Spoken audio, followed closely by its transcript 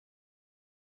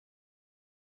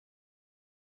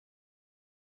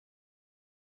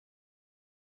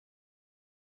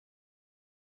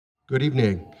Good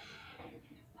evening.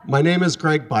 My name is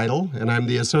Greg Beidel, and I'm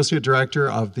the Associate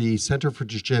Director of the Center for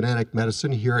Genetic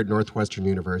Medicine here at Northwestern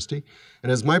University.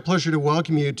 And it's my pleasure to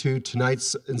welcome you to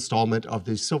tonight's installment of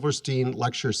the Silverstein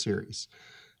Lecture Series.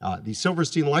 The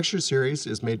Silverstein Lecture Series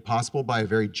is made possible by a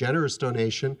very generous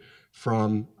donation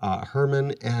from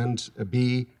Herman and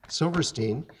Bea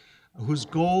Silverstein, whose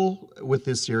goal with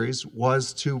this series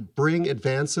was to bring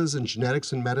advances in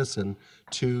genetics and medicine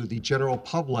to the general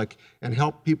public and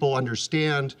help people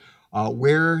understand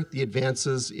where the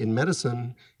advances in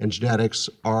medicine and genetics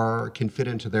can fit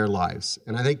into their lives.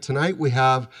 And I think tonight we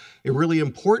have a really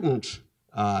important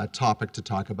topic to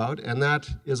talk about, and that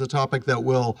is a topic that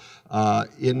will,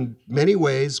 in many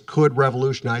ways, could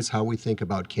revolutionize how we think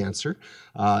about cancer.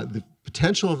 The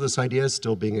potential of this idea is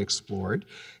still being explored.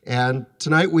 And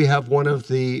tonight we have one of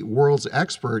the world's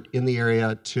expert in the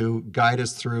area to guide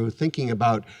us through thinking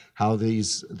about how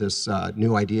this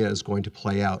new idea is going to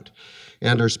play out.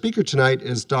 And our speaker tonight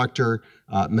is Dr.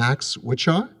 Max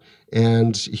Wicha,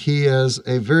 and he is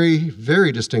a very,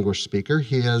 very distinguished speaker.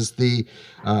 He is the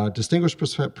Distinguished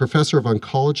Professor of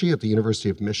Oncology at the University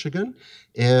of Michigan,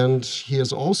 and he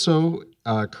is also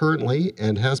currently,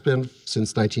 and has been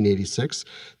since 1986,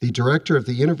 the director of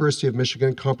the University of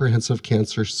Michigan Comprehensive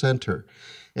Cancer Center.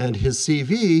 And his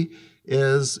CV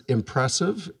is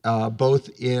impressive, both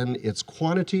in its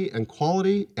quantity and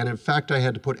quality, and in fact, I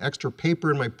had to put extra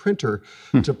paper in my printer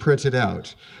to print it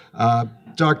out.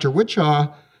 Dr.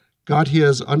 Wicha got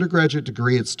his undergraduate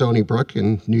degree at Stony Brook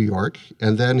in New York,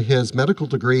 and then his medical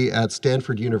degree at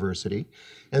Stanford University.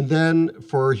 And then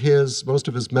for most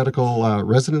of his medical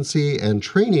residency and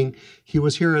training, he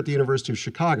was here at the University of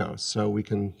Chicago, so we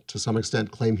can, to some extent,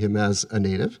 claim him as a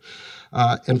native.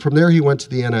 And from there, he went to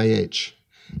the NIH.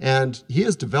 And he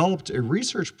has developed a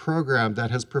research program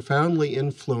that has profoundly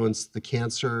influenced the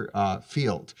cancer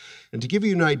field. And to give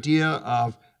you an idea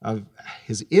of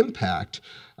his impact,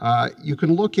 you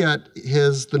can look at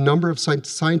the number of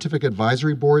scientific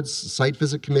advisory boards, site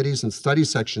visit committees, and study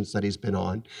sections that he's been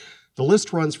on. The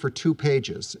list runs for 2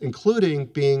 pages, including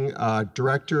being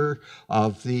director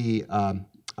of the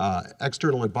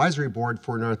External Advisory Board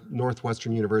for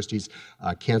Northwestern University's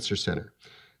Cancer Center.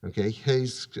 Okay,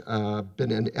 he's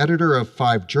been an editor of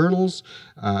 5 journals,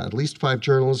 at least 5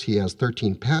 journals. He has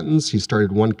 13 patents. He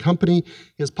started 1 company.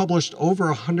 He has published over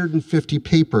 150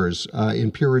 papers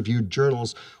in peer-reviewed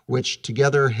journals, which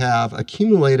together have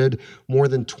accumulated more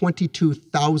than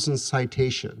 22,000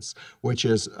 citations, which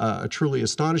is a truly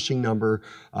astonishing number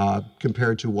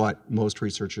compared to what most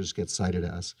researchers get cited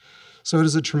as. So it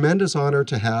is a tremendous honor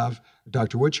to have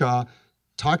Dr. Wicha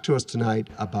talk to us tonight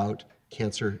about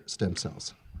cancer stem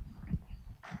cells.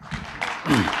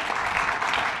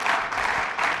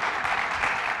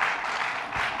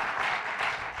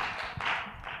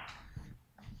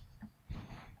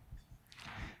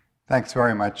 Thanks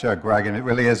very much, Greg, and it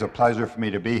really is a pleasure for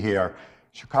me to be here.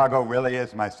 Chicago really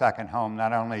is my second home.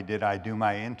 Not only did I do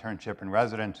my internship and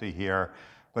residency here,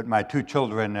 but my 2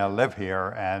 children live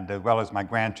here, and as well as my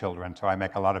grandchildren, so I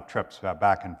make a lot of trips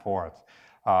back and forth.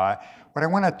 What I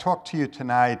want to talk to you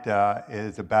tonight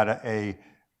is about a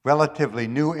relatively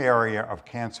new area of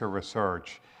cancer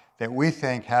research that we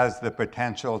think has the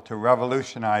potential to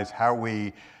revolutionize how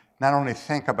we not only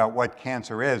think about what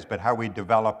cancer is, but how we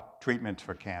develop treatments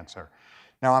for cancer.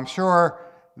 Now, I'm sure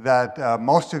that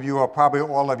most of you, or probably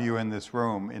all of you in this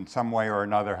room, in some way or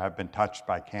another have been touched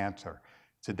by cancer.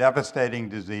 It's a devastating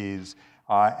disease,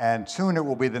 and soon it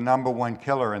will be the #1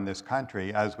 killer in this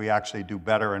country as we actually do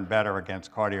better and better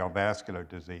against cardiovascular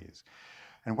disease.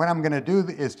 And what I'm going to do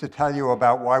is to tell you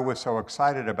about why we're so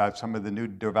excited about some of the new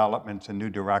developments and new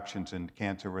directions in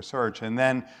cancer research. And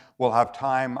then we'll have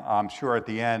time, I'm sure at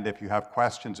the end, if you have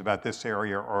questions about this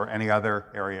area or any other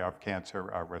area of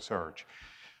cancer research.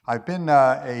 I've been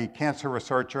a cancer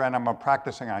researcher, and I'm a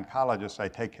practicing oncologist. I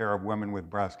take care of women with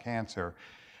breast cancer.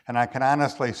 And I can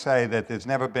honestly say that there's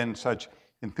never been such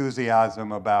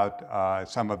enthusiasm about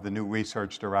some of the new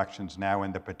research directions now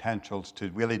and the potentials to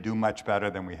really do much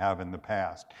better than we have in the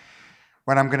past.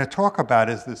 What I'm going to talk about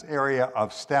is this area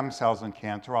of stem cells in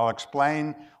cancer. I'll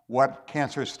explain what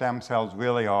cancer stem cells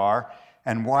really are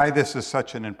and why this is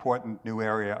such an important new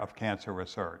area of cancer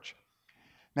research.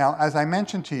 Now, as I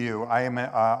mentioned to you, I am an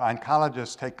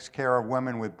oncologist, takes care of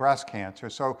women with breast cancer.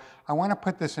 So I want to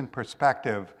put this in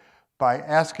perspective by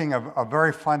asking a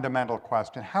very fundamental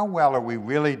question. How well are we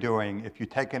really doing, if you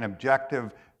take an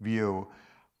objective view,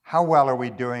 how well are we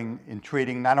doing in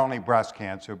treating not only breast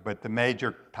cancer, but the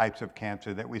major types of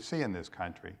cancer that we see in this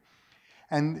country?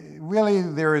 And really,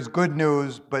 there is good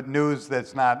news, but news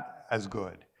that's not as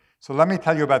good. So let me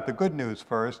tell you about the good news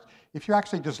first. If you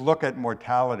actually just look at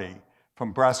mortality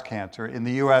from breast cancer in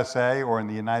the USA or in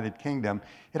the United Kingdom,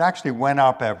 it actually went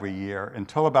up every year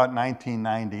until about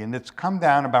 1990, and it's come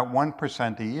down about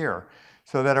 1% a year.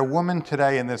 So that a woman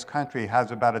today in this country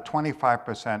has about a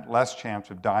 25% less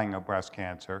chance of dying of breast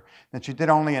cancer than she did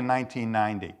only in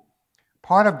 1990.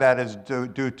 Part of that is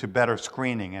due to better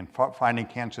screening and finding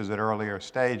cancers at earlier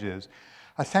stages.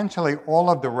 Essentially,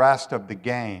 all of the rest of the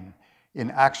gain in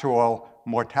actual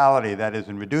mortality, that is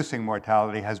in reducing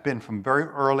mortality, has been from very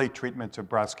early treatments of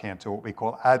breast cancer, what we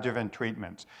call adjuvant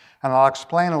treatments. And I'll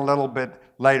explain a little bit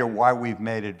later why we've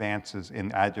made advances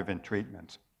in adjuvant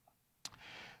treatments.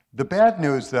 The bad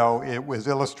news, though, it was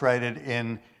illustrated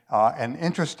in an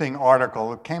interesting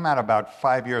article. It came out about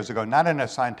 5 years ago, not in a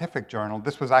scientific journal.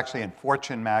 This was actually in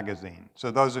Fortune magazine.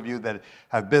 So those of you that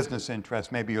have business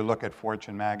interests, maybe you look at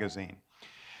Fortune magazine.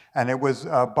 And it was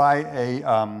by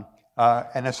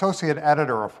an associate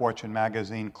editor of Fortune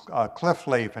magazine, Cliff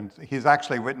Leaf, and he's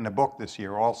actually written a book this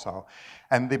year also.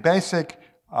 And the basic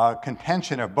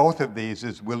contention of both of these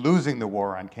is we're losing the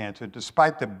war on cancer,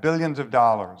 despite the billions of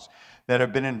dollars that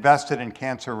have been invested in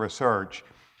cancer research.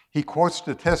 He quotes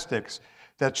statistics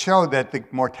that show that the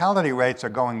mortality rates are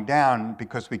going down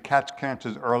because we catch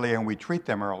cancers earlier and we treat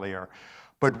them earlier.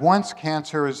 But once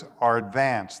cancers are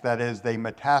advanced, that is, they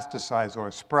metastasize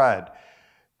or spread,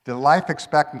 the life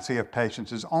expectancy of patients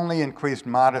has only increased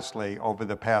modestly over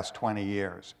the past 20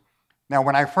 years. Now,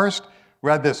 when I first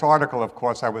read this article, of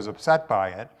course, I was upset by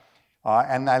it.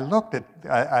 And I looked at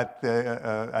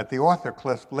the author,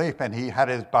 Cliff Leaf, and he had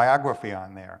his biography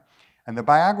on there. And the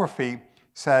biography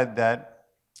said that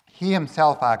he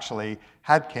himself actually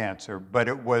had cancer, but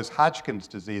it was Hodgkin's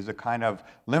disease, a kind of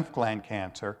lymph gland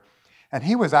cancer. And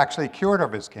he was actually cured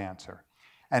of his cancer.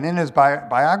 And in his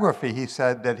biography, he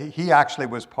said that he actually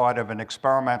was part of an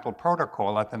experimental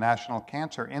protocol at the National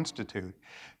Cancer Institute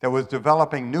that was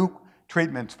developing new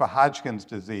treatments for Hodgkin's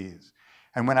disease.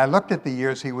 And when I looked at the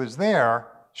years he was there,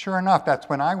 sure enough, that's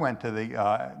when I went to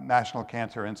the National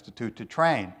Cancer Institute to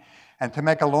train. And to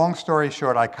make a long story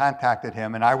short, I contacted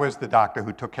him, and I was the doctor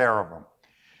who took care of him.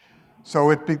 So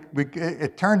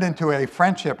it turned into a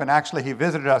friendship, and actually he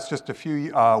visited us just a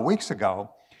few weeks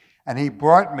ago, and he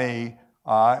brought me,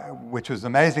 which was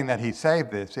amazing that he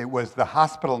saved this, it was the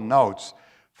hospital notes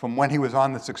from when he was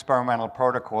on this experimental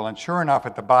protocol, and sure enough,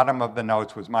 at the bottom of the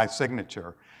notes was my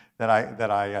signature that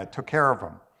I took care of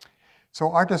him.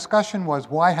 So our discussion was,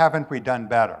 why haven't we done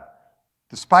better?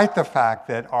 Despite the fact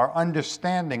that our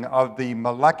understanding of the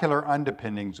molecular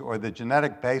underpinnings or the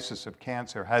genetic basis of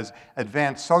cancer has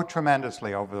advanced so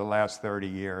tremendously over the last 30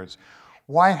 years,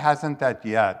 why hasn't that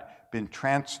yet been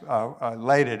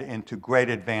translated into great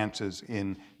advances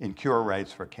in cure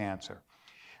rates for cancer?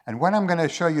 And what I'm going to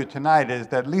show you tonight is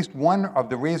that at least one of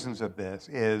the reasons of this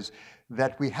is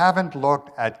that we haven't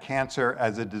looked at cancer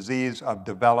as a disease of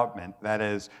development, that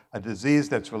is, a disease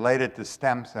that's related to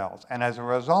stem cells. And as a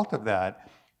result of that,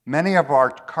 many of our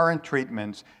current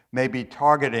treatments may be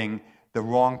targeting the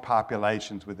wrong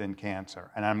populations within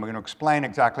cancer. And I'm going to explain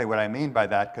exactly what I mean by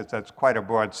that, because that's quite a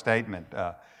broad statement.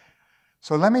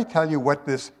 So let me tell you what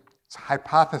this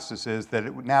hypothesis is that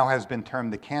it now has been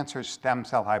termed the cancer stem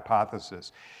cell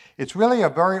hypothesis. It's really a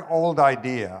very old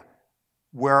idea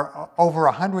where over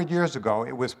 100 years ago,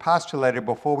 it was postulated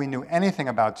before we knew anything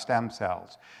about stem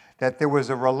cells, that there was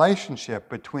a relationship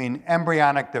between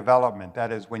embryonic development, that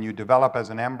is, when you develop as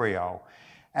an embryo,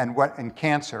 and in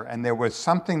cancer, and there was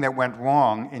something that went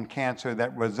wrong in cancer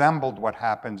that resembled what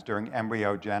happens during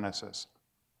embryogenesis.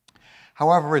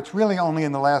 However, it's really only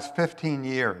in the last 15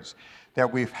 years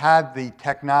that we've had the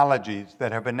technologies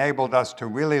that have enabled us to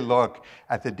really look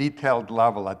at the detailed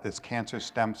level at this cancer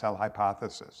stem cell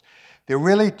hypothesis. There are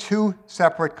really two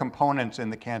separate components in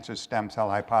the cancer stem cell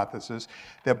hypothesis.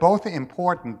 They're both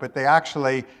important, but they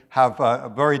actually have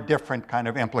very different kind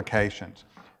of implications.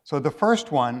 So the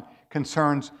first one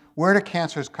concerns, where do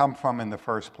cancers come from in the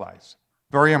first place?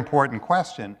 Very important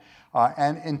question.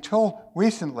 And until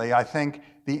recently, I think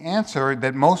the answer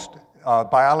that most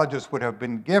biologists would have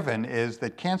been given is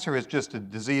that cancer is just a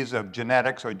disease of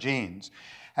genetics or genes,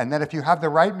 and that if you have the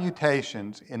right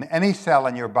mutations in any cell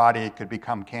in your body, it could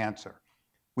become cancer.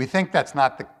 We think that's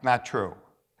not true,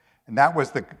 and that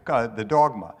was the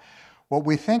dogma. What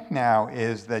we think now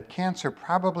is that cancer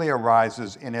probably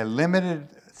arises in a limited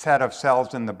set of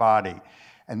cells in the body,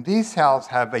 and these cells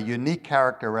have a unique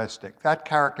characteristic. That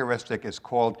characteristic is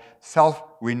called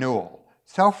self-renewal.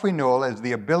 Self-renewal is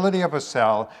the ability of a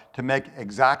cell to make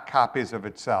exact copies of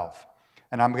itself.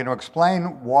 And I'm going to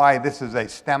explain why this is a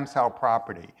stem cell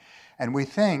property. And we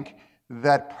think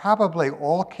that probably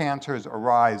all cancers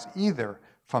arise either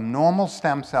from normal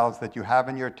stem cells that you have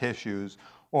in your tissues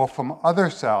or from other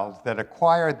cells that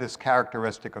acquire this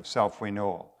characteristic of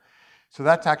self-renewal. So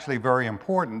that's actually very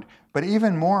important, but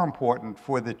even more important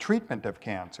for the treatment of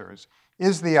cancers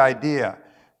is the idea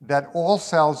that all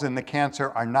cells in the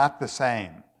cancer are not the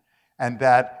same, and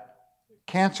that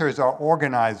cancers are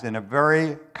organized in a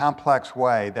very complex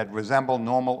way that resemble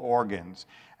normal organs.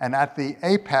 And at the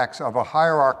apex of a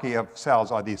hierarchy of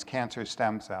cells are these cancer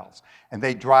stem cells, and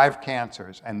they drive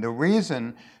cancers. And the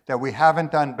reason that we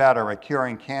haven't done better at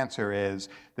curing cancer is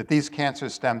that these cancer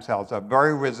stem cells are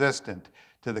very resistant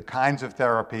to the kinds of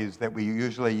therapies that we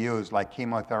usually use, like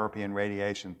chemotherapy and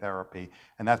radiation therapy.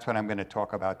 And that's what I'm going to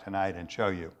talk about tonight and show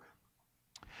you.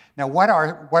 Now, what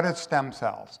are stem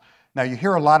cells? Now, you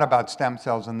hear a lot about stem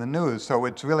cells in the news, so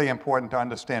it's really important to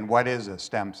understand what is a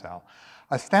stem cell.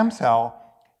 A stem cell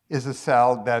is a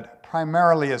cell that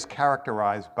primarily is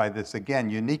characterized by this, again,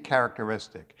 unique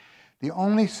characteristic. The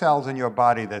only cells in your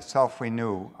body that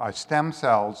self-renew are stem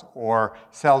cells or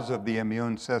cells of the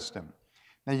immune system.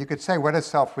 Now, you could say, what is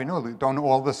self-renewal? Don't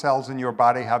all the cells in your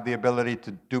body have the ability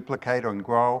to duplicate and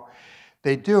grow?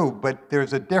 They do, but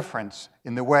there's a difference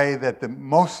in the way that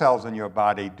most cells in your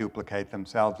body duplicate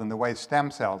themselves and the way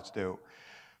stem cells do.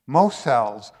 Most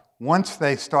cells, once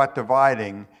they start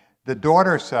dividing, the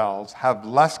daughter cells have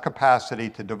less capacity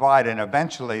to divide, and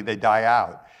eventually they die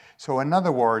out. So in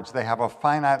other words, they have a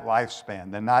finite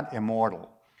lifespan. They're not immortal.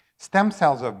 Stem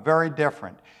cells are very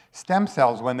different. Stem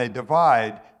cells, when they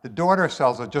divide, the daughter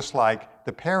cells are just like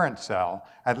the parent cell.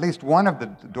 At least one of the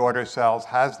daughter cells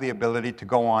has the ability to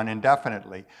go on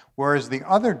indefinitely, whereas the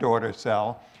other daughter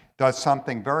cell does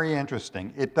something very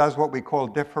interesting. It does what we call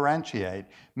differentiate,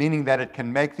 meaning that it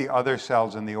can make the other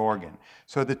cells in the organ.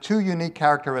 So the two unique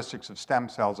characteristics of stem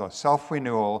cells are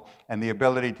self-renewal and the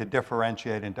ability to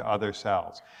differentiate into other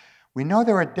cells. We know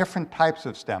there are different types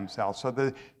of stem cells. So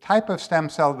the type of stem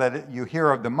cell that you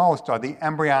hear of the most are the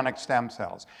embryonic stem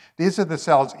cells. These are the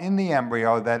cells in the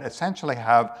embryo that essentially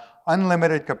have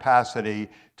unlimited capacity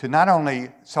to not only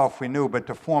self-renew, but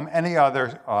to form any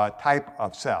other type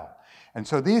of cell. And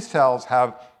so these cells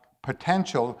have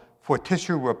potential for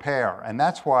tissue repair. And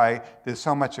that's why there's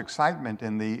so much excitement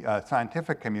in the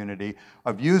scientific community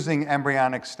of using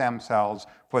embryonic stem cells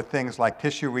for things like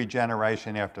tissue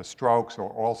regeneration after strokes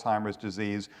or Alzheimer's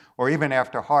disease, or even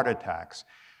after heart attacks.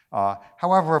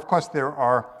 However, of course, there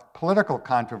are political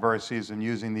controversies in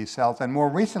using these cells. And more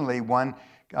recently, one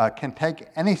can take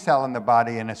any cell in the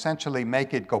body and essentially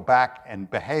make it go back and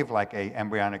behave like an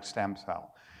embryonic stem cell.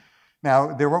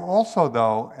 Now, there are also,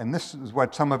 though, and this is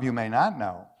what some of you may not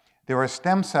know, there are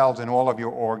stem cells in all of your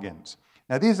organs.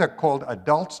 Now, these are called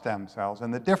adult stem cells,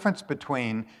 and the difference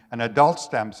between an adult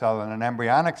stem cell and an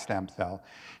embryonic stem cell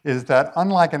is that,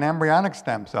 unlike an embryonic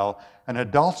stem cell, an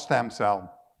adult stem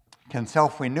cell can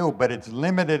self-renew, but it's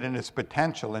limited in its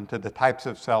potential into the types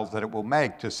of cells that it will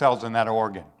make to cells in that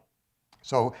organ.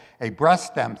 So a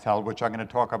breast stem cell, which I'm going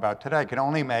to talk about today, can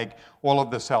only make all of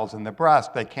the cells in the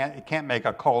breast. It can't make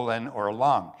a colon or a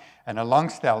lung. And a lung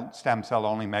stem cell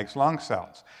only makes lung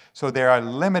cells. So they are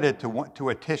limited to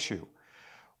a tissue.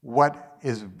 What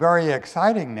is very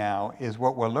exciting now is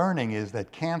what we're learning is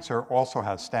that cancer also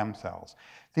has stem cells.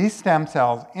 These stem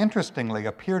cells, interestingly,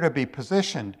 appear to be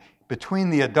positioned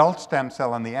between the adult stem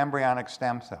cell and the embryonic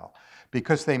stem cell,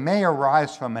 because they may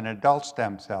arise from an adult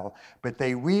stem cell, but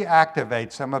they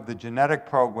reactivate some of the genetic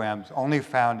programs only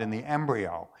found in the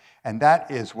embryo. And that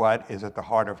is what is at the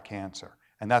heart of cancer.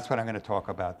 And that's what I'm going to talk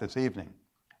about this evening.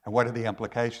 And what are the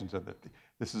implications of it?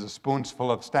 This is a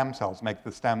spoonful of stem cells. Make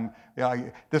the stem,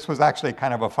 this was actually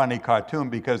kind of a funny cartoon,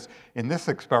 because in this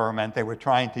experiment, they were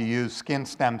trying to use skin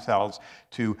stem cells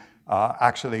to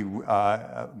actually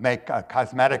make a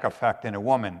cosmetic effect in a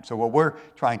woman. So what we're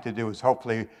trying to do is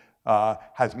hopefully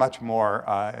has much more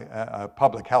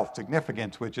public health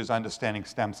significance, which is understanding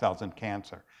stem cells in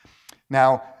cancer.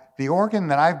 Now, the organ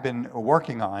that I've been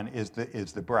working on is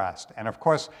the breast. And of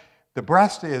course, the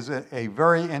breast is a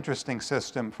very interesting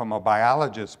system from a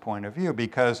biologist's point of view,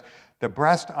 because the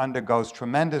breast undergoes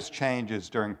tremendous changes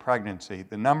during pregnancy.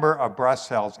 The number of breast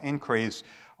cells increase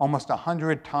almost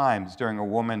 100 times during a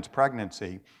woman's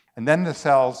pregnancy. And then the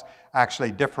cells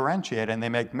actually differentiate and they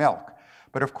make milk.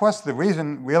 But of course, the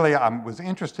reason really I was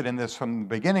interested in this from the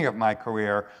beginning of my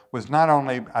career was not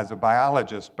only as a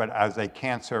biologist, but as a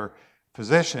cancer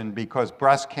physician, because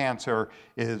breast cancer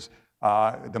is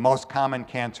the most common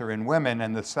cancer in women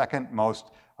and the second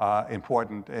most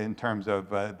important in terms of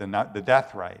the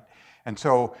death rate. And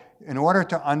so in order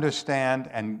to understand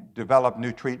and develop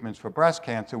new treatments for breast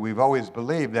cancer, we've always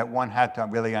believed that one had to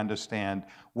really understand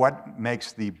what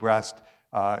makes the breast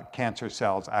cancer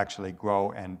cells actually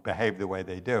grow and behave the way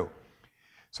they do.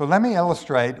 So let me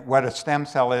illustrate what a stem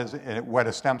cell is, what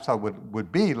a stem cell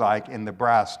would be like in the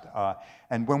breast.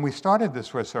 And when we started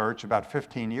this research about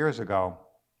 15 years ago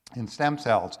in stem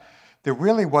cells, there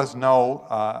really was no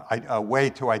a way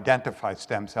to identify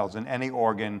stem cells in any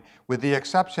organ, with the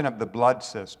exception of the blood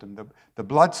system. The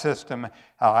blood system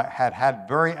had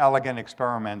very elegant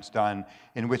experiments done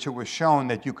in which it was shown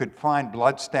that you could find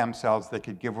blood stem cells that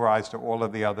could give rise to all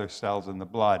of the other cells in the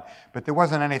blood. But there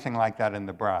wasn't anything like that in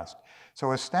the breast.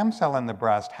 So a stem cell in the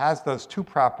breast has those two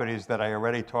properties that I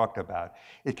already talked about.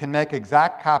 It can make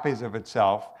exact copies of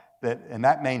itself, and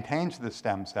that maintains the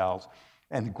stem cells,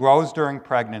 and grows during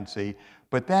pregnancy.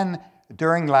 But then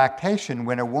during lactation,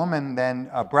 when a woman then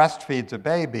breastfeeds a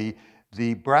baby,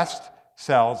 the breast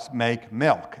cells make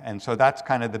milk. And so that's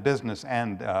kind of the business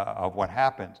end of what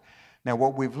happens. Now,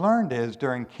 what we've learned is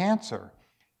during cancer,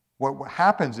 what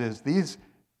happens is these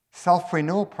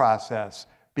self-renewal process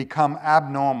become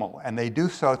abnormal, and they do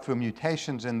so through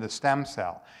mutations in the stem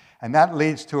cell. And that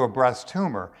leads to a breast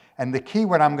tumor. And the key,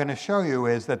 what I'm going to show you,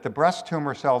 is that the breast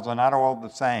tumor cells are not all the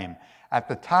same. At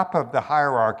the top of the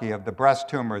hierarchy of the breast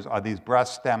tumors are these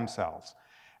breast stem cells.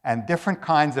 And different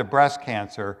kinds of breast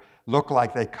cancer look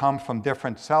like they come from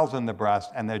different cells in the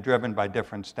breast, and they're driven by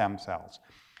different stem cells.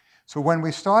 So when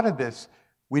we started this,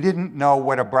 we didn't know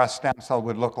what a breast stem cell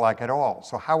would look like at all.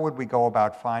 So how would we go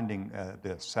about finding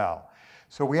this cell?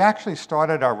 So we actually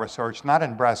started our research not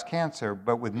in breast cancer,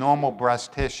 but with normal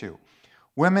breast tissue.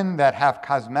 Women that have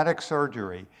cosmetic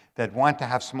surgery that want to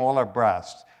have smaller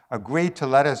breasts agreed to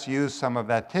let us use some of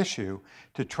that tissue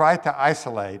to try to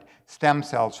isolate stem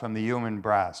cells from the human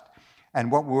breast.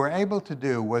 And what we were able to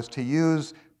do was to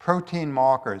use protein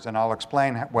markers, and I'll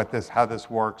explain how this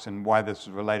works and why this is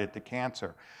related to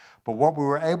cancer. But what we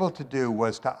were able to do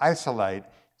was to isolate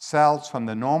cells from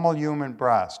the normal human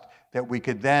breast that we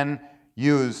could then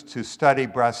use to study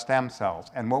breast stem cells.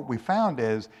 And what we found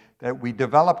is that we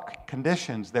developed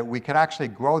conditions that we could actually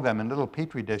grow them in little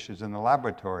petri dishes in the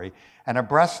laboratory, and a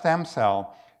breast stem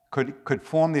cell could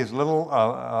form these little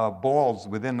balls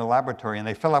within the laboratory, and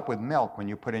they fill up with milk when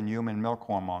you put in human milk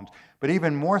hormones. But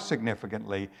even more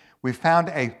significantly, we found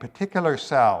a particular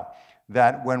cell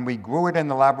that when we grew it in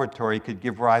the laboratory could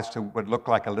give rise to what looked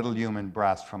like a little human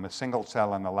breast from a single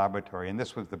cell in the laboratory, and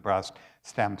this was the breast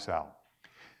stem cell.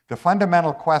 The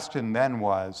fundamental question then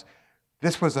was,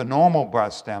 this was a normal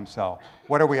breast stem cell.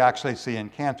 What do we actually see in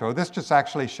cancer? Well, this just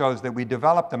actually shows that we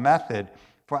developed a method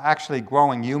for actually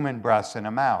growing human breasts in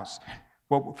a mouse.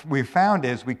 What we found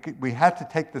is we had to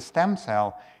take the stem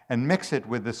cell and mix it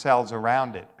with the cells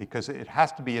around it, because it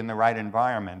has to be in the right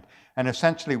environment. And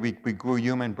essentially, we grew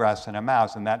human breasts in a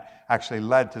mouse, and that actually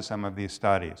led to some of these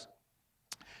studies.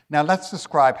 Now, let's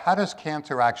describe, how does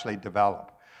cancer actually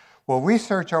develop? Well,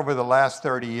 research over the last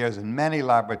 30 years in many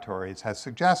laboratories has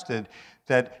suggested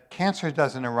that cancer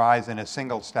doesn't arise in a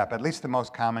single step, at least the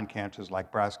most common cancers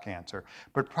like breast cancer,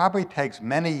 but probably takes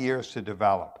many years to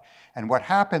develop. And what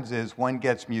happens is one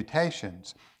gets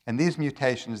mutations, and these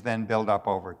mutations then build up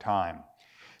over time.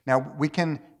 Now, we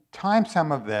can time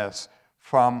some of this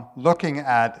from looking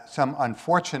at some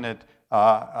unfortunate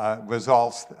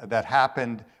results that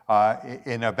happened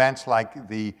in events like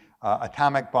the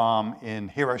atomic bomb in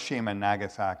Hiroshima and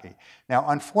Nagasaki. Now,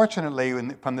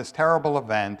 unfortunately, from this terrible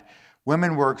event,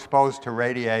 women were exposed to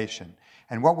radiation.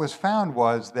 And what was found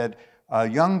was that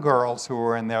young girls who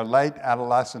were in their late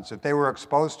adolescence, if they were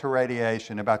exposed to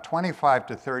radiation, about 25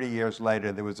 to 30 years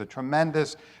later, there was a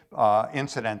tremendous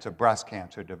incidence of breast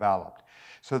cancer developed.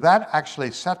 So that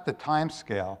actually set the time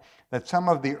scale that some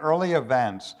of the early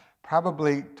events,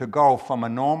 probably to go from a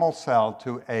normal cell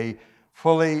to a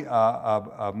fully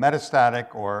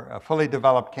metastatic or a fully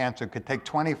developed cancer, could take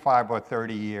 25 or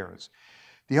 30 years.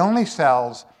 The only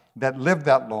cells that live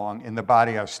that long in the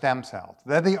body are stem cells.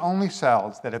 They're the only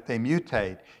cells that, if they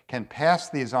mutate, can pass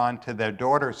these on to their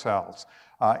daughter cells.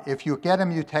 If you get a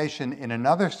mutation in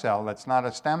another cell that's not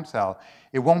a stem cell,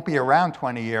 it won't be around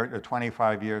 20 years or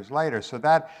 25 years later. So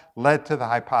that led to the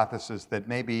hypothesis that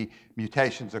maybe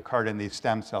mutations occurred in these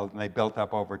stem cells and they built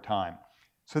up over time.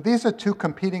 So these are two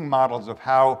competing models of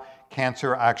how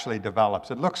cancer actually develops.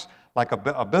 It looks like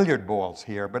a billiard balls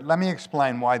here, but let me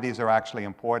explain why these are actually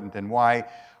important and why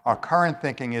our current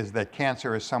thinking is that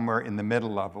cancer is somewhere in the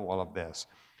middle of all of this.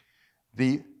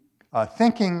 The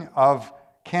thinking of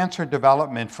cancer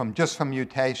development from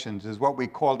mutations is what we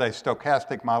called a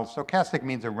stochastic model. Stochastic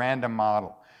means a random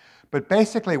model. But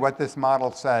basically what this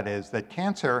model said is that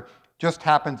cancer just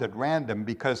happens at random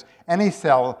because any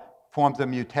cell forms a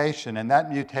mutation, and that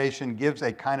mutation gives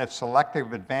a kind of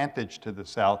selective advantage to the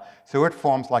cell, so it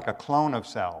forms like a clone of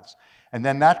cells. And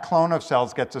then that clone of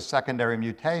cells gets a secondary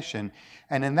mutation,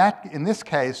 and in this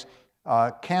case,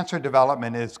 cancer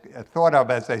development is thought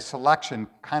of as a selection,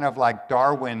 kind of like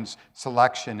Darwin's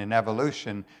selection in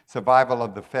evolution, survival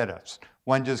of the fittest.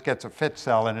 One just gets a fit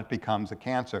cell and it becomes a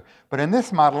cancer. But in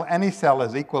this model, any cell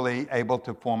is equally able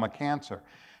to form a cancer.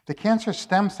 The cancer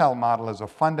stem cell model is a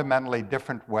fundamentally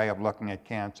different way of looking at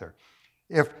cancer.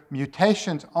 If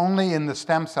mutations only in the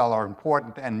stem cell are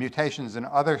important and mutations in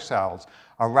other cells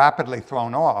are rapidly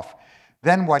thrown off,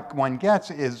 then what one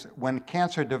gets is when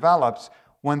cancer develops,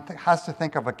 one has to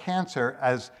think of a cancer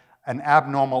as an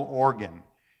abnormal organ.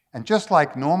 And just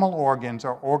like normal organs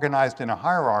are organized in a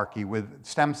hierarchy with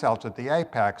stem cells at the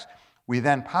apex, we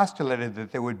then postulated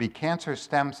that there would be cancer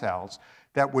stem cells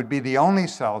that would be the only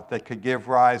cells that could give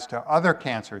rise to other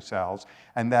cancer cells,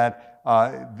 and that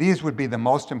these would be the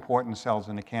most important cells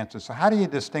in a cancer. So how do you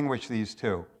distinguish these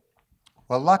two?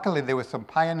 Well, luckily, there was some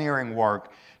pioneering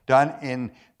work done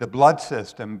in the blood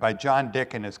system by John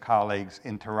Dick and his colleagues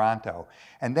in Toronto.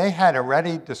 And they had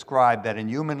already described that in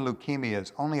human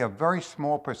leukemias, only a very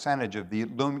small percentage of the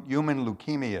human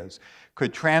leukemias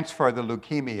could transfer the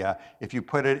leukemia if you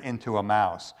put it into a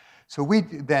mouse. So we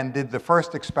then did the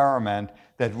first experiment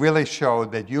that really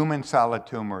showed that human solid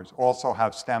tumors also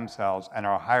have stem cells and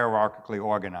are hierarchically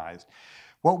organized.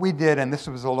 What we did, and this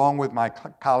was along with my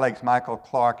colleagues Michael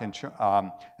Clark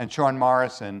and Sean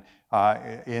Morrison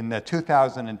in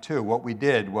 2002, what we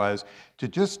did was to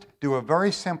just do a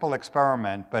very simple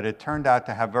experiment, but it turned out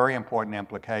to have very important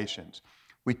implications.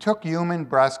 We took human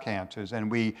breast cancers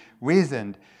and we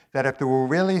reasoned that if there were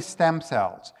really stem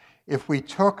cells, if we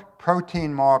took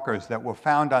protein markers that were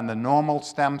found on the normal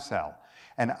stem cell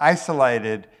and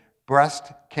isolated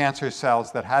breast cancer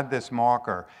cells that had this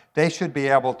marker, they should be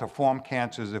able to form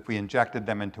cancers if we injected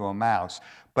them into a mouse.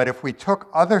 But if we took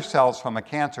other cells from a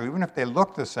cancer, even if they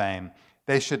look the same,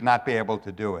 they should not be able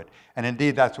to do it. And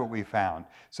indeed, that's what we found.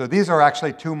 So these are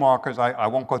actually two markers. I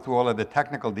won't go through all of the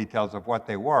technical details of what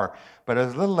they were, but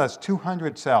as little as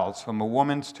 200 cells from a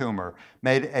woman's tumor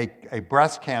made a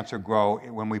breast cancer grow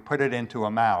when we put it into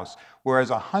a mouse,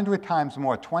 whereas 100 times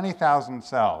more, 20,000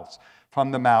 cells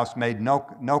from the mouse made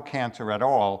no cancer at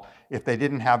all if they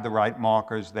didn't have the right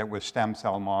markers that were stem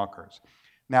cell markers.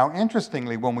 Now,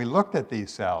 interestingly, when we looked at these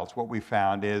cells, what we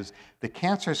found is the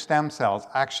cancer stem cells,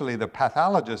 actually the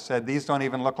pathologist said these don't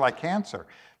even look like cancer.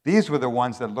 These were the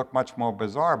ones that looked much more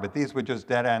bizarre, but these were just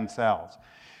dead-end cells.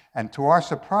 And to our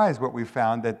surprise, what we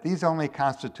found that these only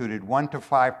constituted 1 to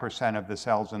 5% of the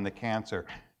cells in the cancer.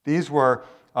 These were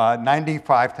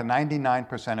 95 to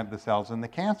 99% of the cells in the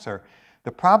cancer.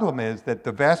 The problem is that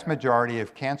the vast majority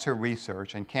of cancer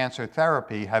research and cancer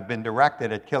therapy have been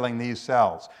directed at killing these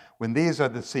cells, when these are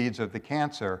the seeds of the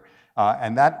cancer,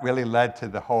 and that really led to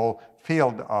the whole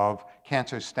field of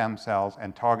cancer stem cells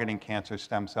and targeting cancer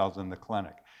stem cells in the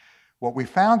clinic. What we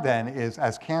found then is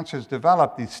as cancers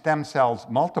develop, these stem cells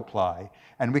multiply,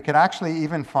 and we could actually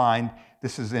even find,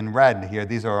 this is in red here,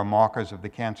 these are markers of the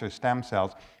cancer stem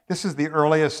cells. This is the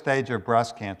earliest stage of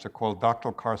breast cancer called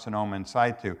ductal carcinoma in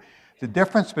situ. The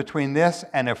difference between this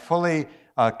and a fully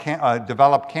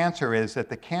developed cancer is that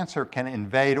the cancer can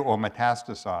invade or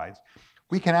metastasize.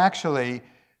 We can actually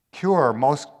cure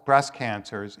most breast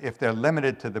cancers if they're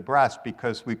limited to the breast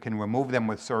because we can remove them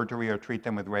with surgery or treat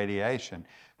them with radiation.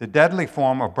 The deadly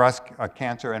form of breast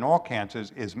cancer and all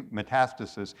cancers is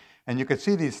metastasis, and you can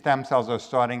see these stem cells are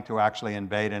starting to actually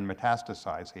invade and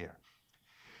metastasize here.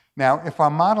 Now, if our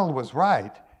model was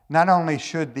right, not only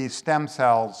should these stem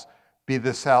cells be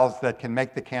the cells that can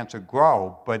make the cancer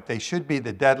grow, but they should be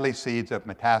the deadly seeds of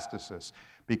metastasis.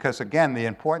 Because again, the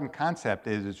important concept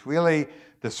is it's really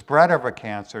the spread of a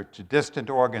cancer to distant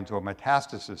organs or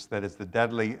metastasis that is the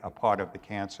deadly part of the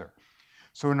cancer.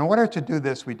 So in order to do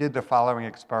this, we did the following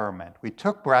experiment. We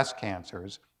took breast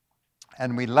cancers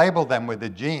and we labeled them with a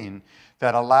gene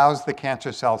that allows the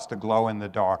cancer cells to glow in the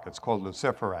dark. It's called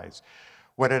luciferase.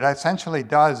 What it essentially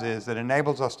does is it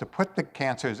enables us to put the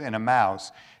cancers in a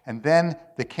mouse, and then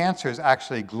the cancers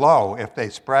actually glow if they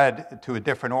spread to a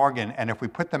different organ. And if we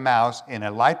put the mouse in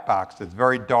a light box that's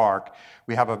very dark,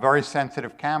 we have a very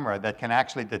sensitive camera that can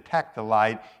actually detect the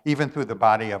light even through the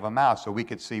body of a mouse, so we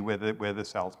could see where the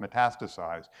cells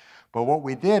metastasize. But what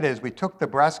we did is we took the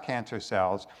breast cancer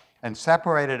cells and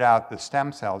separated out the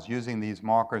stem cells using these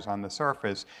markers on the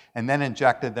surface, and then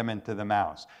injected them into the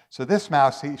mouse. So this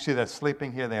mouse, you see they're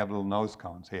sleeping here, they have little nose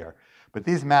cones here. But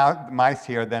these mice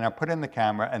here then are put in the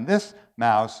camera, and this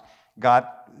mouse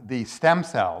got the stem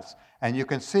cells, and you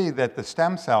can see that the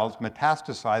stem cells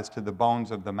metastasize to the bones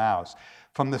of the mouse.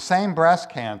 From the same breast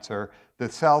cancer, the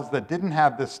cells that didn't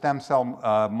have the stem cell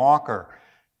marker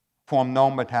formed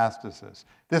no metastasis.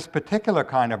 This particular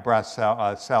kind of breast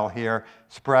cell here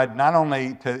spread not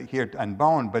only to here and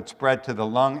bone, but spread to the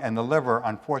lung and the liver,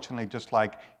 unfortunately, just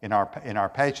like in our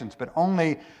patients, but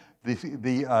only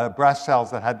the breast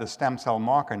cells that had the stem cell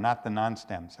marker, not the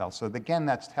non-stem cells. So again,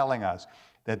 that's telling us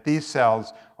that these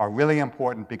cells are really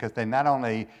important because they not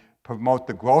only promote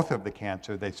the growth of the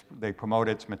cancer, they promote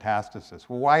its metastasis.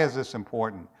 Well, why is this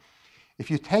important?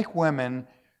 If you take women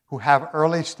who have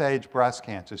early stage breast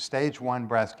cancer, stage 1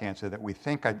 breast cancer that we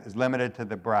think is limited to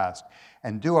the breast,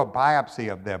 and do a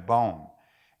biopsy of their bone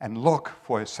and look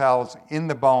for cells in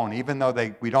the bone, even though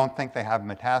we don't think they have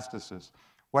metastasis,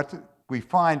 what we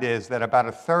find is that about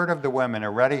 1/3 of the women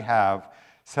already have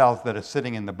cells that are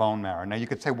sitting in the bone marrow. Now you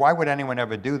could say, why would anyone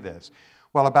ever do this?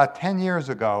 Well, about 10 years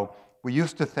ago, we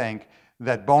used to think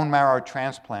that bone marrow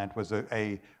transplant was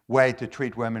a way to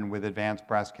treat women with advanced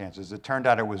breast cancers. It turned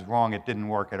out it was wrong. It didn't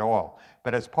work at all.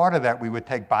 But as part of that, we would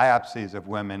take biopsies of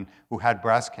women who had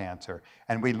breast cancer,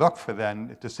 and we looked for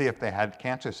them to see if they had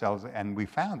cancer cells, and we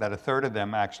found that 1/3 of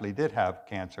them actually did have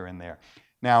cancer in there.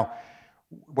 Now,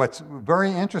 what's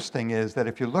very interesting is that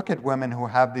if you look at women who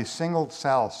have these single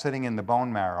cells sitting in the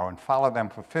bone marrow and follow them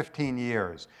for 15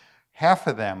 years, half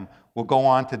of them will go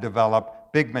on to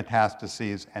develop big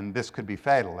metastases, and this could be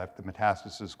fatal if the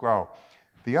metastases grow.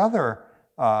 The other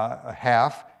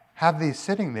half have these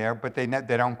sitting there, but they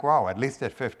don't grow, at least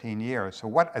at 15 years. So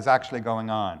what is actually going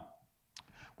on?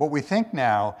 What we think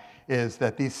now is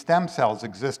that these stem cells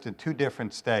exist in 2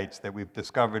 different states that we've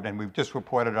discovered, and we've just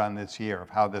reported on this year of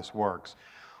how this works.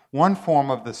 One form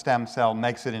of the stem cell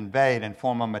makes it invade and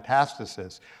form a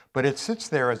metastasis, but it sits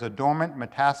there as a dormant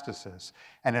metastasis,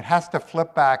 and it has to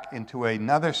flip back into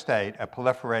another state, a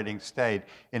proliferating state,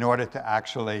 in order to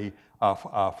actually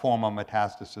form a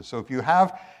metastasis. So if you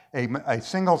have a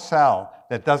single cell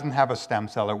that doesn't have a stem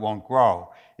cell, it won't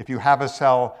grow. If you have a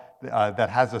cell that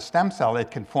has a stem cell,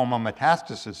 it can form a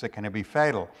metastasis. It can be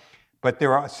fatal. But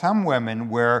there are some women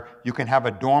where you can have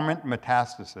a dormant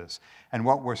metastasis. And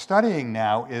what we're studying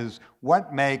now is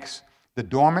what makes the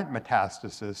dormant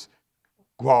metastasis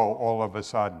grow all of a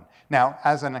sudden. Now,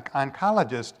 as an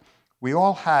oncologist, we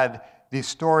all had these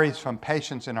stories from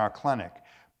patients in our clinic,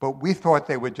 but we thought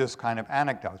they were just kind of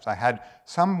anecdotes. I had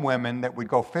some women that would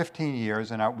go 15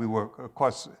 years, and we were, of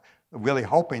course, really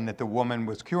hoping that the woman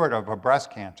was cured of her breast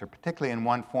cancer, particularly in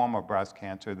one form of breast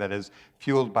cancer that is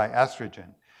fueled by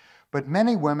estrogen. But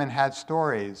many women had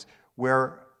stories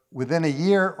where within a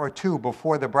year or 2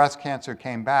 before the breast cancer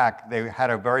came back, they had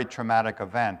a very traumatic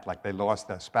event, like they lost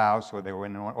their spouse or they were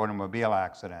in an automobile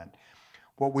accident.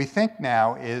 What we think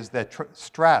now is that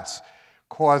stress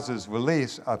causes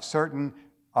release of certain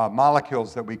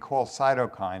molecules that we call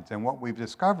cytokines. And what we've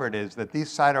discovered is that these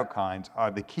cytokines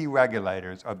are the key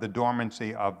regulators of the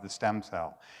dormancy of the stem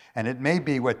cell. And it may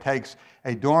be what takes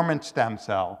a dormant stem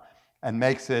cell and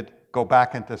makes it go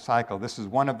back into cycle. This is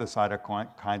one of the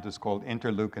cytokines. It's called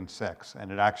interleukin-6,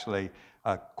 and it actually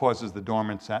causes the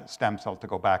dormant stem cell to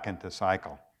go back into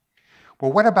cycle.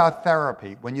 Well, what about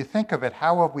therapy? When you think of it,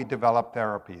 how have we developed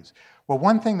therapies? Well,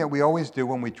 one thing that we always do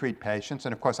when we treat patients,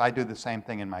 and of course I do the same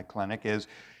thing in my clinic, is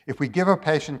if we give a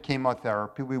patient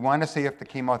chemotherapy, we want to see if the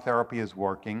chemotherapy is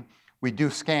working. We do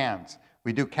scans.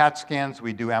 We do CAT scans,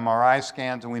 we do MRI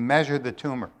scans, and we measure the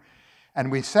tumor. And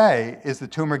we say, is the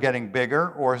tumor getting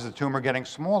bigger or is the tumor getting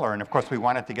smaller? And of course, we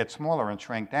want it to get smaller and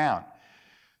shrink down.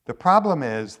 The problem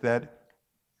is that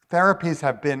therapies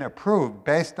have been approved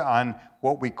based on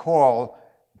what we call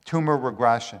tumor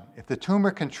regression. If the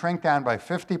tumor can shrink down by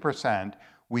 50%,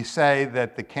 we say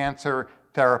that the cancer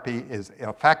therapy is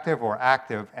effective or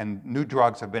active, and new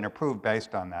drugs have been approved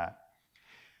based on that.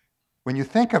 When you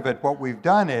think of it, what we've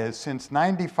done is, since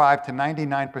 95 to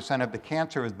 99% of the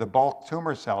cancer is the bulk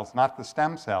tumor cells, not the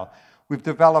stem cell, we've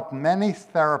developed many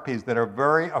therapies that are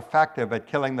very effective at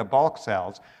killing the bulk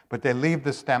cells, but they leave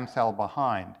the stem cell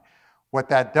behind. What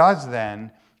that does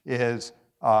then is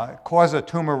cause a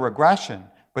tumor regression,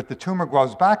 but the tumor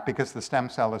grows back because the stem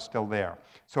cell is still there.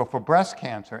 So for breast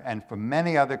cancer and for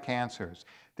many other cancers,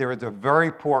 there is a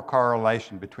very poor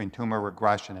correlation between tumor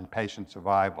regression and patient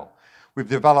survival. We've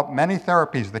developed many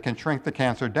therapies that can shrink the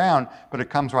cancer down, but it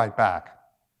comes right back.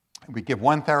 We give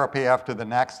one therapy after the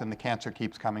next, and the cancer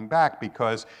keeps coming back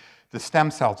because the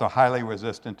stem cells are highly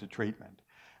resistant to treatment.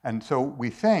 And so we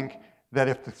think that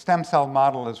if the stem cell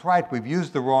model is right, we've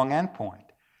used the wrong endpoint.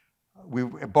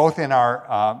 Both in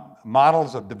our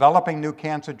models of developing new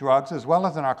cancer drugs as well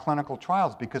as in our clinical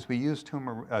trials, because we use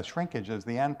tumor shrinkage as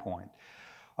the endpoint.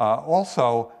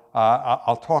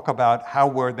 I'll talk about how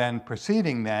we're then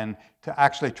proceeding then to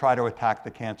actually try to attack the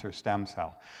cancer stem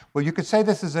cell. Well, you could say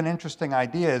this is an interesting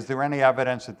idea. Is there any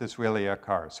evidence that this really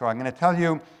occurs? So I'm going to tell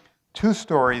you two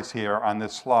stories here on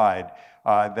this slide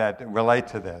that relate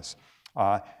to this.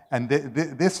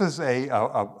 This is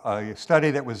a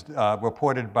study that was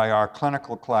reported by our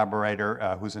clinical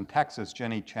collaborator who's in Texas,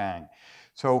 Jenny Chang.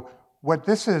 So what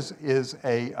this is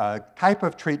a type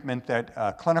of treatment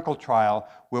that clinical trial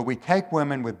where we take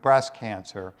women with breast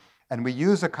cancer and we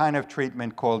use a kind of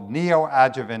treatment called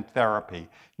neoadjuvant therapy.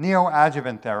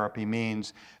 Neoadjuvant therapy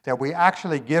means that we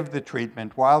actually give the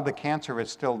treatment while the cancer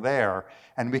is still there,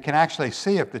 and we can actually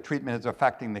see if the treatment is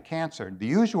affecting the cancer. The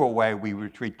usual way we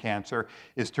would treat cancer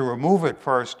is to remove it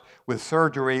first with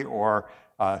surgery or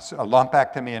a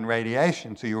lumpectomy and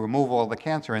radiation, so you remove all the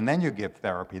cancer and then you give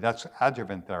therapy. That's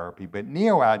adjuvant therapy. But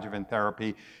neoadjuvant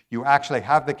therapy, you actually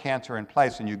have the cancer in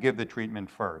place and you give the treatment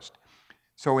first.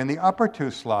 So in the upper two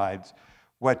slides,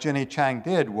 what Jenny Chang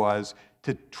did was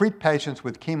to treat patients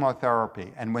with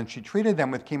chemotherapy. And when she treated them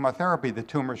with chemotherapy, the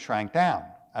tumors shrank down,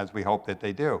 as we hope that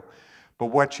they do. But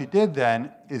what she did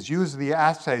then is use the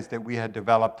assays that we had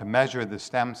developed to measure the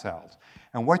stem cells.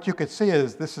 And what you could see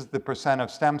is this is the percent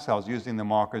of stem cells using the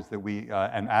markers that we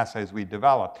and assays we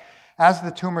developed. As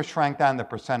the tumor shrank down, the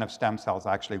percent of stem cells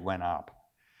actually went up.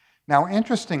 Now,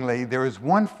 interestingly, there is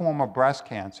one form of breast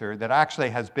cancer that actually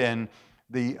has been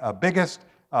the biggest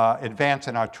advance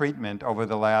in our treatment over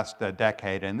the last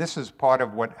decade, and this is part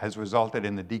of what has resulted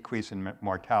in the decrease in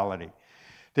mortality.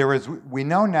 We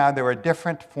know now there are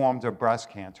different forms of breast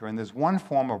cancer, and there's one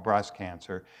form of breast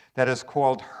cancer that is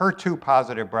called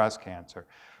HER2-positive breast cancer.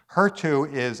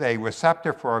 HER2 is a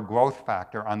receptor for a growth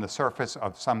factor on the surface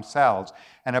of some cells,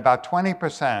 and about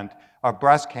 20% of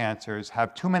breast cancers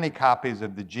have too many copies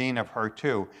of the gene of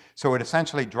HER2, so it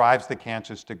essentially drives the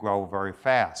cancers to grow very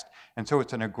fast. And so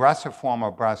it's an aggressive form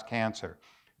of breast cancer.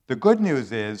 The good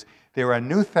news is there are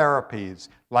new therapies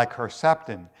like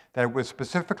Herceptin that were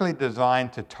specifically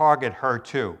designed to target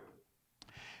HER2.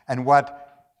 And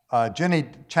what Jenny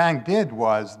Chang did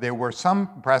was there were some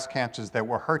breast cancers that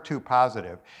were HER2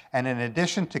 positive, and in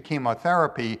addition to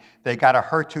chemotherapy, they got a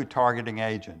HER2 targeting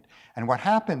agent. And what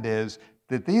happened is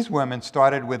that these women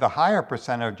started with a higher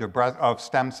percentage of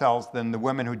stem cells than the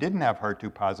women who didn't have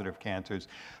HER2 positive cancers.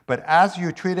 But as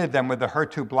you treated them with the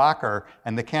HER2 blocker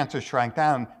and the cancer shrank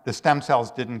down, the stem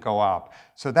cells didn't go up.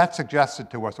 So that suggested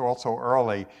to us also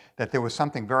early that there was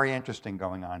something very interesting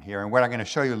going on here. And what I'm going to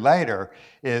show you later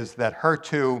is that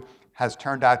HER2 has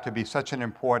turned out to be such an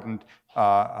important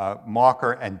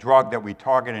marker and drug that we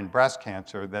target in breast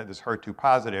cancer that is HER2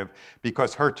 positive,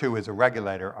 because HER2 is a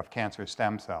regulator of cancer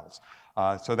stem cells.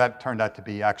 So that turned out to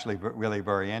be actually really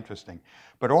very interesting.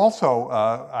 But also,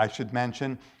 I should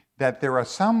mention that there are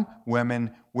some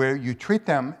women where you treat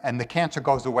them and the cancer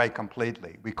goes away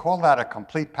completely. We call that a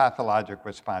complete pathologic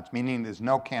response, meaning there's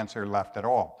no cancer left at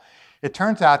all. It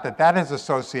turns out that that is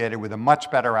associated with a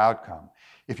much better outcome.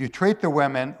 If you treat the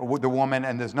woman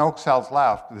and there's no cells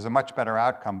left, there's a much better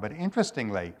outcome. But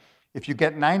interestingly, if you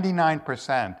get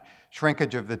 99%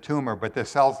 shrinkage of the tumor, but the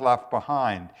cells left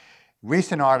behind,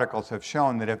 recent articles have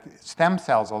shown that if stem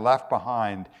cells are left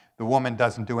behind, the woman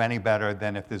doesn't do any better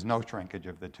than if there's no shrinkage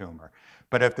of the tumor.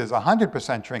 But if there's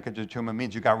 100% shrinkage of the tumor, it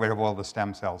means you got rid of all the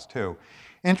stem cells too.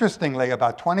 Interestingly,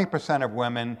 about 20% of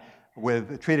women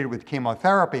treated with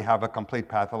chemotherapy have a complete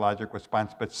pathologic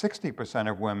response, but 60%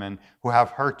 of women who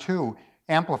have HER2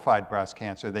 amplified breast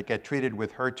cancer that get treated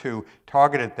with HER2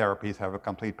 targeted therapies have a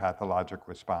complete pathologic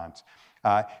response.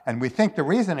 And we think the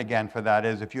reason, again, for that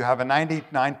is if you have a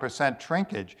 99%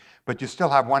 shrinkage, but you still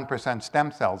have 1%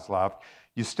 stem cells left,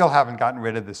 you still haven't gotten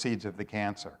rid of the seeds of the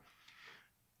cancer.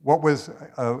 What was,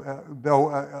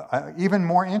 even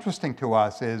more interesting to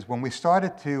us is when we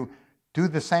started to do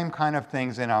the same kind of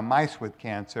things in our mice with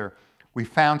cancer, we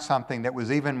found something that was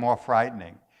even more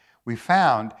frightening. We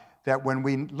found that when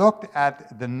we looked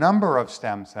at the number of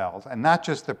stem cells, and not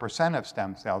just the percent of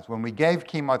stem cells, when we gave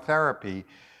chemotherapy,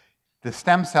 the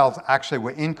stem cells actually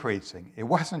were increasing. It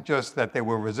wasn't just that they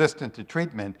were resistant to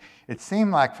treatment. It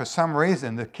seemed like for some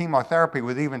reason the chemotherapy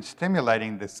was even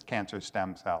stimulating the cancer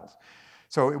stem cells.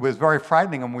 So it was very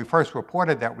frightening. And when we first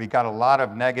reported that, we got a lot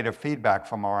of negative feedback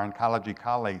from our oncology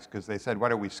colleagues because they said,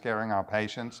 what, are we scaring our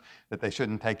patients that they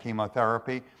shouldn't take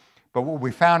chemotherapy? But what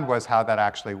we found was how that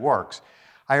actually works.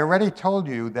 I already told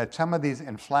you that some of these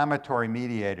inflammatory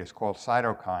mediators called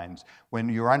cytokines, when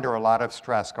you're under a lot of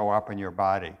stress, go up in your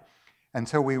body. And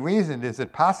so we reasoned, is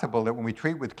it possible that when we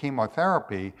treat with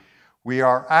chemotherapy, we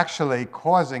are actually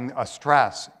causing a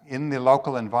stress in the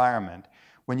local environment?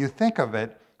 When you think of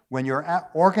it, when your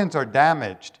organs are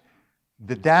damaged,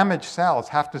 the damaged cells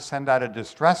have to send out a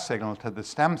distress signal to the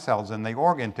stem cells in the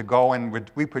organ to go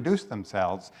and reproduce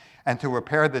themselves and to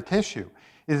repair the tissue.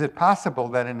 Is it possible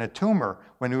that in a tumor,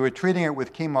 when we were treating it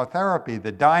with chemotherapy,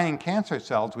 the dying cancer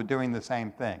cells were doing the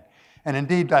same thing? And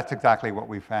indeed, that's exactly what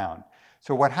we found.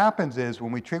 So what happens is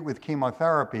when we treat with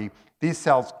chemotherapy, these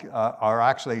cells are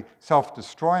actually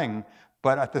self-destroying,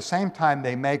 but at the same time,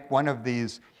 they make one of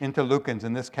these interleukins,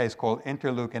 in this case called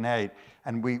interleukin 8,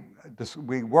 and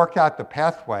we worked out the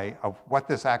pathway of what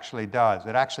this actually does.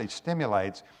 It actually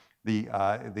stimulates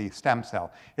the stem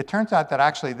cell. It turns out that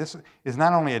actually this is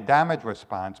not only a damage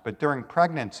response, but during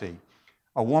pregnancy,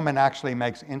 a woman actually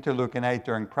makes interleukin 8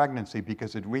 during pregnancy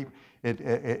because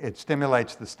it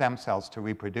stimulates the stem cells to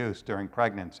reproduce during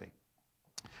pregnancy.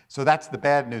 So that's the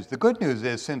bad news. The good news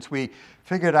is, since we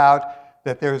figured out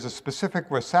that there is a specific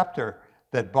receptor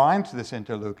that binds this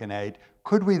interleukin 8,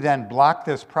 could we then block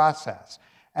this process?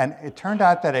 And it turned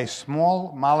out that a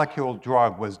small molecule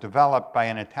drug was developed by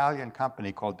an Italian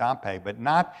company called Dampe, but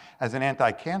not as an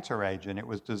anti-cancer agent. It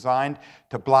was designed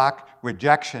to block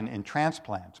rejection in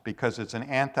transplants because it's an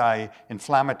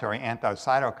anti-inflammatory,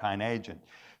 anti-cytokine agent.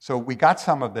 So we got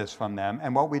some of this from them,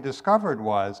 and what we discovered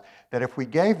was that if we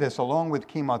gave this along with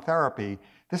chemotherapy,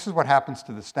 this is what happens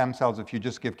to the stem cells if you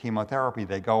just give chemotherapy,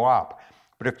 they go up.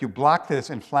 But if you block this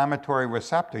inflammatory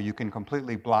receptor, you can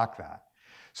completely block that.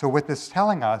 So what this is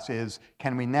telling us is,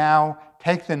 can we now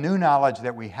take the new knowledge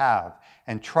that we have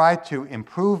and try to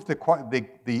improve the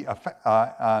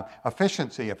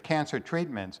efficiency of cancer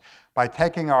treatments by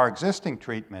taking our existing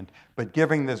treatment, but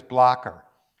giving this blocker?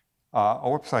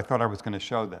 Oops, I thought I was going to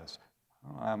show this.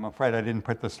 I'm afraid I didn't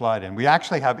put the slide in. We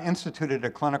actually have instituted a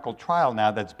clinical trial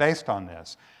now that's based on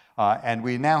this. And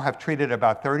we now have treated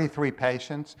about 33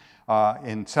 patients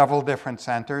in several different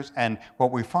centers. And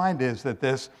what we find is that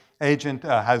this agent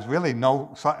has really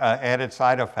no added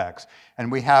side effects.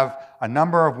 And we have a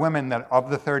number of women that,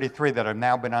 of the 33 that have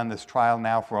now been on this trial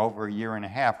now for over a year and a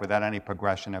half without any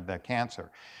progression of their cancer.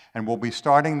 And we'll be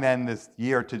starting then this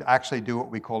year to actually do what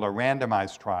we call a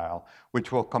randomized trial,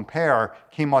 which will compare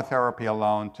chemotherapy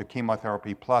alone to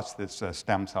chemotherapy plus this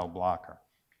stem cell blocker.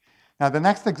 Now, the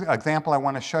next example I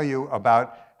want to show you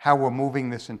about how we're moving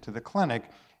this into the clinic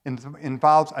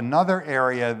involves another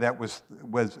area that was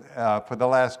for the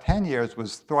last 10 years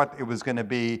was thought it was going to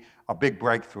be a big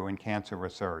breakthrough in cancer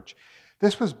research.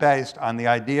 This was based on the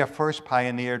idea first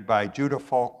pioneered by Judah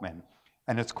Folkman,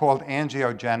 and it's called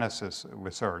angiogenesis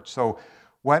research. So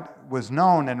what was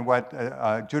known and what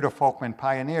Judah Folkman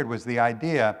pioneered was the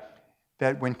idea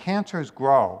that when cancers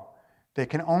grow, they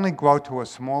can only grow to a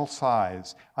small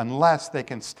size unless they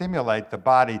can stimulate the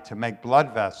body to make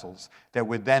blood vessels that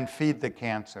would then feed the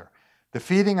cancer. The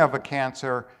feeding of a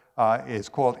cancer is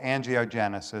called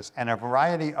angiogenesis, and a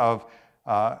variety of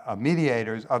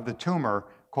mediators of the tumor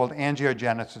called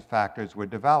angiogenesis factors were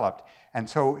developed. And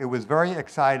so it was very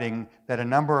exciting that a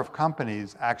number of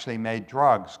companies actually made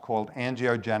drugs called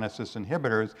angiogenesis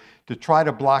inhibitors to try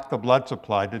to block the blood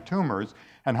supply to tumors,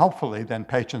 and hopefully then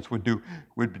patients would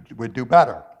do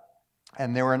better.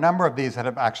 And there were a number of these that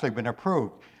have actually been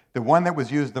approved. The one that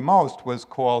was used the most was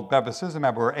called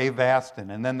bevacizumab, or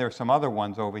Avastin, and then there's some other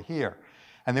ones over here.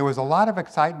 And there was a lot of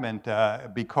excitement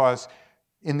because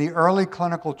in the early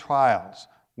clinical trials,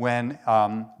 when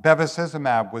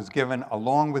bevacizumab was given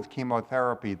along with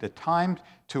chemotherapy, the time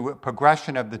to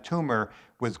progression of the tumor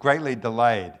was greatly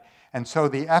delayed. And so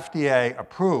the FDA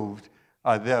approved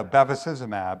the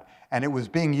bevacizumab, and it was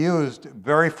being used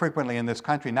very frequently in this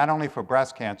country, not only for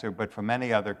breast cancer, but for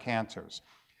many other cancers.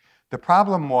 The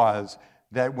problem was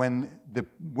that when the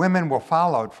women were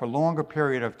followed for a longer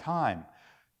period of time,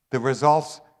 the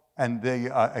results and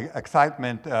the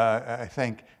excitement, I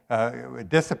think,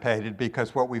 dissipated,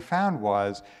 because what we found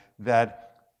was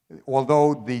that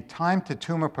although the time to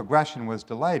tumor progression was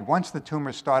delayed, once the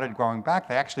tumors started growing back,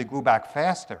 they actually grew back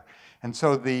faster. And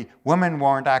so the women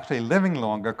weren't actually living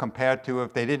longer compared to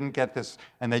if they didn't get this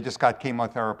and they just got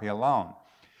chemotherapy alone.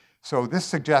 So this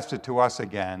suggested to us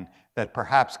again that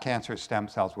perhaps cancer stem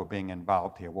cells were being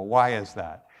involved here. Well, why is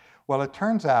that? Well, it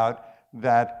turns out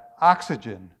that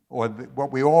oxygen, or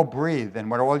what we all breathe and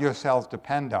what all your cells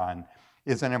depend on,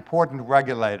 is an important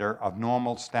regulator of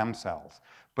normal stem cells.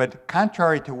 But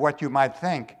contrary to what you might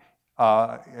think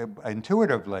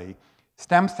intuitively,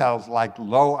 stem cells like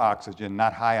low oxygen,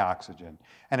 not high oxygen.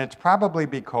 And it's probably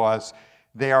because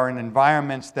they are in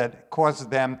environments that cause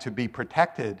them to be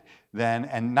protected then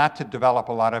and not to develop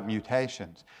a lot of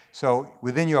mutations. So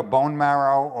within your bone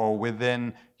marrow or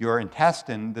within your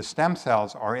intestine, the stem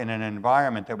cells are in an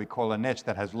environment that we call a niche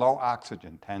that has low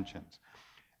oxygen tensions.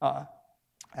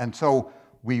 And so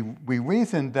we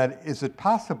reasoned that, is it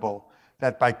possible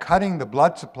that by cutting the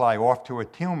blood supply off to a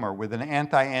tumor with an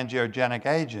anti-angiogenic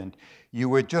agent, you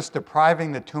were just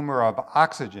depriving the tumor of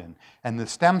oxygen, and the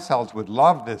stem cells would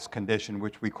love this condition,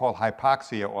 which we call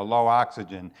hypoxia or low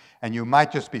oxygen, and you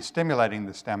might just be stimulating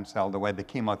the stem cell the way the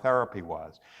chemotherapy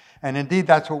was. And indeed,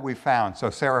 that's what we found. So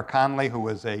Sarah Conley, who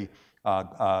was a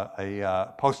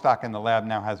postdoc in the lab,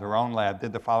 now has her own lab,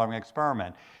 did the following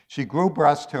experiment. She grew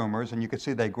breast tumors, and you can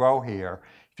see they grow here.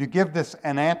 If you give this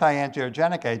an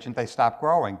anti-angiogenic agent, they stop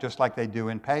growing, just like they do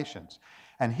in patients.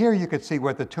 And here you can see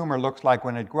what the tumor looks like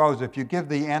when it grows. If you give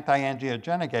the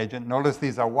anti-angiogenic agent, notice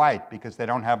these are white because they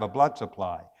don't have a blood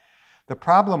supply. The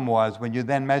problem was when you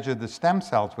then measure the stem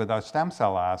cells with our stem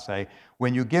cell assay,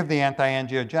 when you give the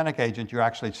anti-angiogenic agent, you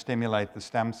actually stimulate the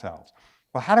stem cells.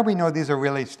 Well, how do we know these are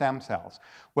really stem cells?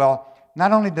 Well,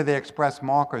 not only do they express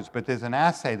markers, but there's an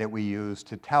assay that we use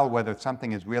to tell whether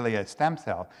something is really a stem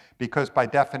cell, because by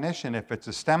definition, if it's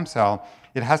a stem cell,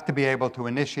 it has to be able to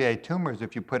initiate tumors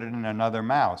if you put it in another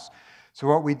mouse. So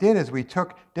what we did is we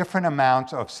took different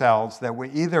amounts of cells that were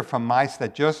either from mice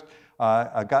that just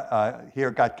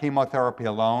got chemotherapy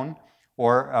alone,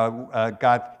 or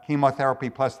got chemotherapy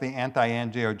plus the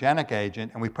anti-angiogenic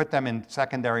agent, and we put them in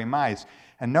secondary mice.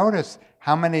 And notice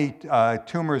how many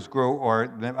tumors grew,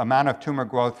 or the amount of tumor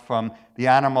growth from the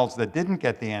animals that didn't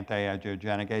get the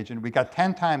anti-angiogenic agent. We got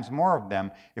 10 times more of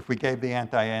them if we gave the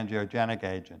anti-angiogenic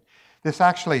agent. This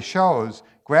actually shows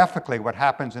graphically what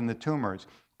happens in the tumors.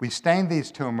 We stain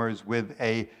these tumors with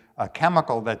a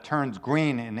chemical that turns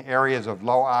green in areas of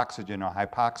low oxygen or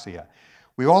hypoxia.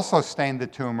 We also stain the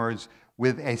tumors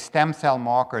with a stem cell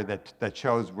marker that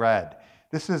shows red.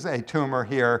 This is a tumor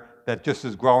here that just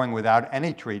is growing without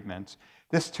any treatments.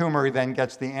 This tumor then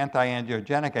gets the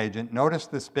anti-angiogenic agent. Notice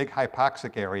this big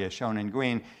hypoxic area shown in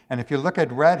green. And if you look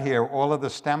at red here, all of the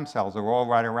stem cells are all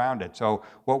right around it. So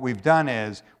what we've done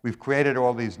is we've created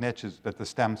all these niches that the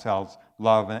stem cells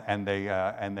love, and they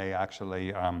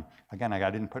actually, again,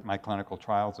 I didn't put my clinical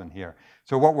trials in here.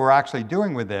 So what we're actually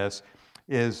doing with this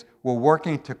is we're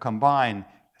working to combine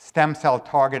stem cell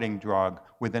targeting drug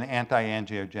with an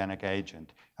anti-angiogenic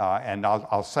agent. And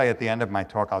I'll say at the end of my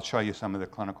talk, I'll show you some of the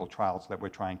clinical trials that we're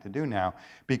trying to do now.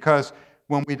 Because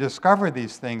when we discover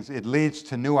these things, it leads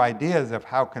to new ideas of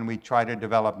how can we try to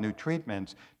develop new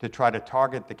treatments to try to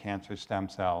target the cancer stem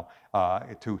cell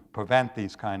to prevent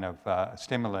these kind of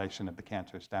stimulation of the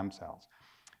cancer stem cells.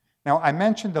 Now, I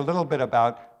mentioned a little bit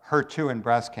about HER2 and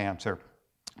breast cancer,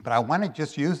 but I want to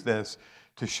just use this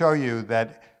to show you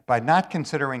that by not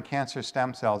considering cancer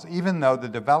stem cells, even though the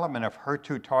development of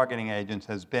HER2 targeting agents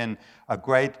has been a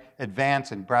great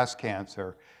advance in breast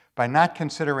cancer, by not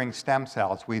considering stem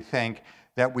cells, we think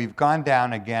that we've gone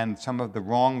down again some of the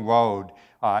wrong road,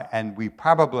 and we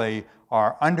probably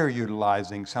are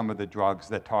underutilizing some of the drugs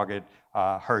that target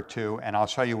HER2, and I'll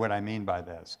show you what I mean by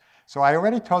this. So I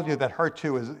already told you that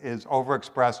HER2 is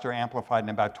overexpressed or amplified in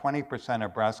about 20%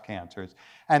 of breast cancers,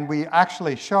 and we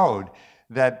actually showed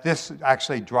that this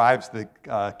actually drives the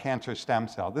cancer stem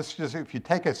cell. This is just, if you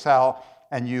take a cell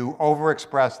and you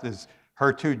overexpress this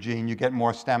HER2 gene, you get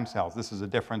more stem cells. This is a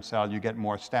different cell, you get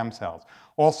more stem cells.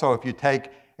 Also, if you take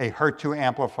a HER2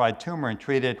 amplified tumor and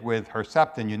treat it with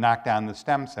Herceptin, you knock down the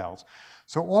stem cells.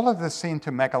 So all of this seemed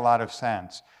to make a lot of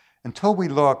sense until we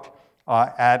looked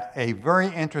at a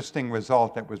very interesting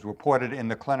result that was reported in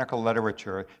the clinical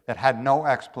literature that had no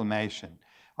explanation.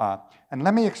 And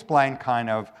let me explain kind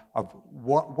of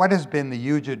what has been the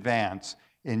huge advance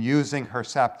in using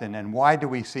Herceptin, and why do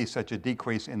we see such a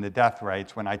decrease in the death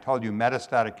rates when I told you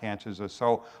metastatic cancers are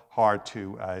so hard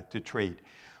to treat.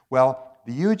 Well,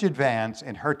 the huge advance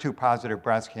in HER2 positive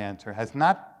breast cancer has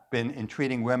not been in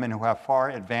treating women who have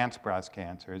far advanced breast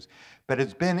cancers, but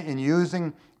it's been in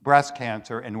using breast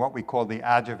cancer in what we call the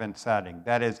adjuvant setting.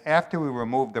 That is, after we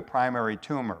remove the primary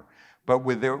tumor, but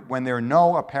when there are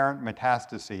no apparent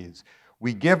metastases,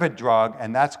 we give a drug,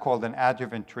 and that's called an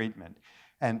adjuvant treatment.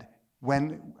 And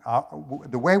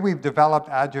the way we've developed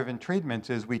adjuvant treatments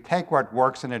is we take what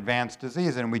works in advanced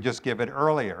disease and we just give it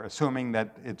earlier, assuming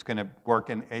that it's going to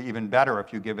work even better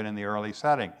if you give it in the early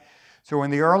setting. So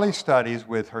in the early studies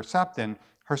with Herceptin,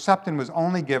 Herceptin was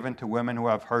only given to women who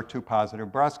have HER2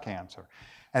 positive breast cancer.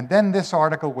 And then this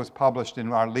article was published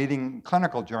in our leading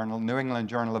clinical journal, New England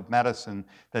Journal of Medicine,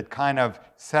 that kind of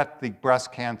set the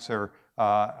breast cancer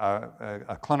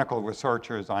clinical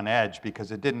researchers on edge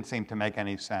because it didn't seem to make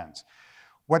any sense.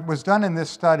 What was done in this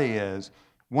study is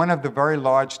one of the very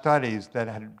large studies that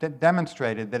had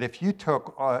demonstrated that if you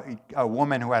took a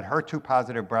woman who had HER2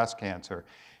 positive breast cancer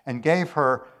and gave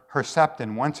her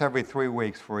Herceptin once every 3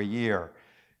 weeks for a year,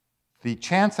 the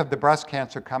chance of the breast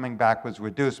cancer coming back was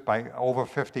reduced by over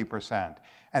 50%.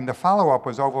 And the follow-up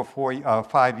was over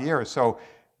 5 years. So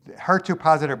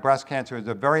HER2-positive breast cancer is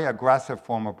a very aggressive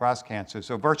form of breast cancer.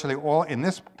 So virtually all in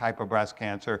this type of breast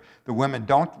cancer, the women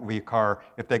don't recur.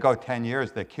 If they go 10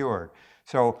 years, they're cured.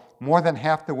 So more than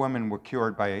half the women were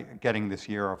cured by getting this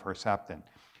year of Herceptin.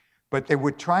 But they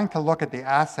were trying to look at the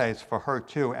assays for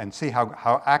HER2 and see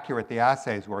how accurate the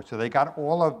assays were. So they got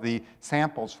all of the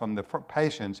samples from the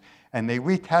patients, and they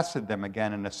retested them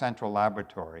again in a central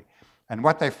laboratory. And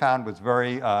what they found was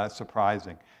very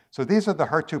surprising. So these are the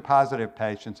HER2-positive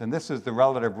patients, and this is the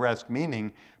relative risk,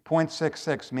 meaning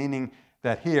 0.66, meaning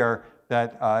that here,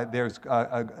 there's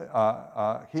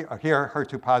here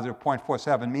HER2-positive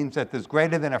 0.47 means that there's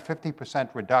greater than a 50%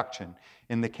 reduction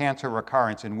in the cancer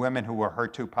recurrence in women who were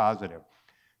HER2-positive.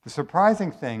 The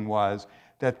surprising thing was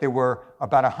that there were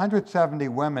about 170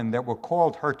 women that were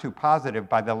called HER2-positive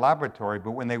by the laboratory,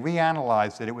 but when they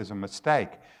reanalyzed it, it was a mistake.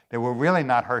 They were really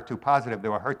not HER2-positive, they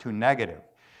were HER2-negative.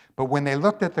 But when they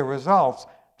looked at the results,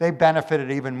 they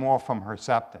benefited even more from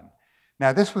Herceptin.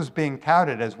 Now, this was being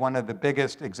touted as one of the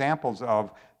biggest examples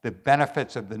of the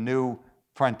benefits of the new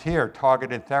frontier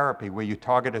targeted therapy, where you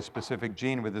target a specific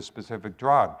gene with a specific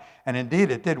drug. And indeed,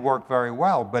 it did work very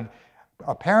well, but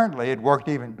apparently it worked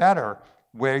even better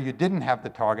where you didn't have the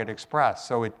target expressed.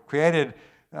 So it created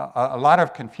a lot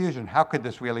of confusion. How could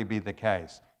this really be the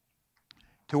case?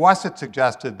 To us, it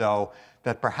suggested, though,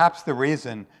 that perhaps the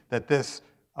reason that this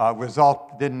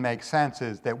result didn't make sense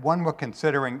is that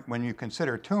when you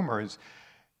consider tumors,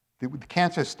 the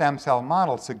cancer stem cell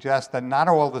model suggests that not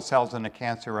all the cells in a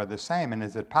cancer are the same. And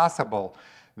is it possible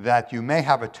that you may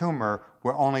have a tumor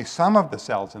where only some of the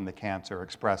cells in the cancer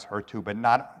express HER2, but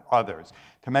not others?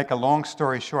 To make a long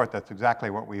story short, that's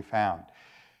exactly what we found.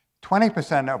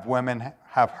 20% of women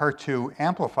have HER2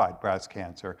 amplified breast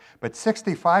cancer, but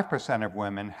 65% of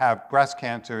women have breast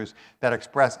cancers that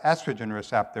express estrogen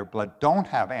receptor but don't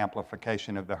have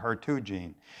amplification of the HER2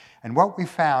 gene. And what we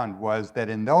found was that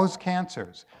in those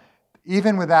cancers,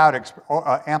 even without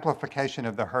amplification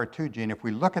of the HER2 gene, if we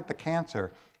look at the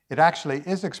cancer, it actually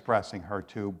is expressing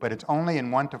HER2, but it's only in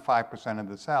 1 to 5% of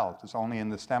the cells. It's only in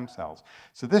the stem cells.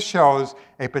 So this shows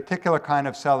a particular kind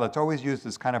of cell that's always used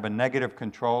as kind of a negative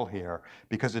control here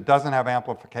because it doesn't have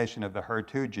amplification of the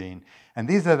HER2 gene. And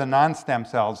these are the non-stem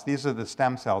cells. These are the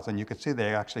stem cells. And you can see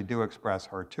they actually do express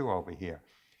HER2 over here.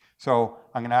 So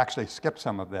I'm going to actually skip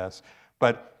some of this.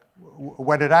 But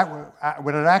what it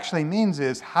actually means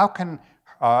is how can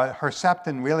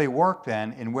Herceptin really work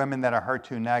then in women that are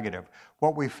HER2 negative?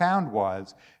 What we found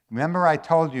was, remember I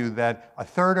told you that a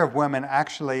third of women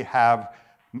actually have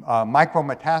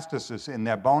micrometastasis in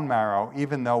their bone marrow,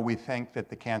 even though we think that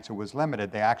the cancer was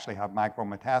limited, they actually have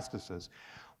micrometastasis.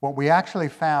 What we actually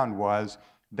found was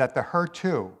that the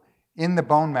HER2 in the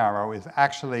bone marrow is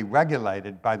actually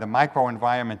regulated by the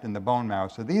microenvironment in the bone marrow.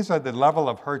 So these are the level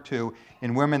of HER2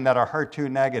 in women that are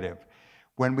HER2 negative.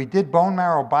 When we did bone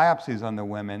marrow biopsies on the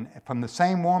women, from the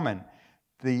same woman,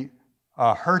 the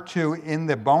HER2 in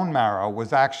the bone marrow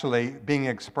was actually being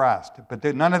expressed, but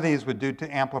none of these were due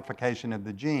to amplification of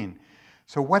the gene.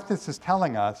 So what this is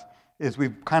telling us is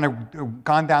we've kind of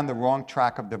gone down the wrong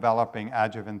track of developing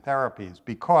adjuvant therapies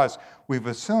because we've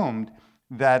assumed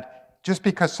that just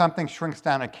because something shrinks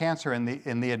down a cancer in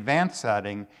the advanced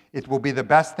setting, it will be the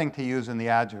best thing to use in the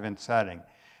adjuvant setting.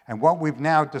 And what we've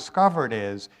now discovered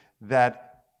is that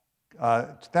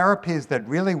therapies that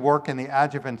really work in the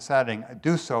adjuvant setting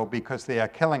do so because they are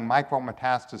killing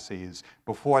micrometastases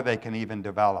before they can even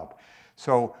develop.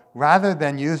 So rather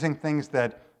than using things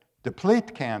that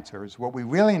deplete cancers, what we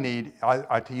really need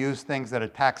are to use things that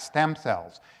attack stem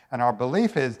cells. And our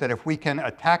belief is that if we can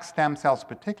attack stem cells,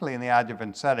 particularly in the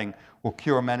adjuvant setting, we'll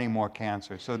cure many more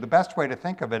cancers. So the best way to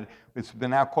think of it, it's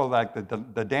been now called like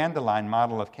the dandelion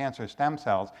model of cancer stem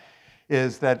cells,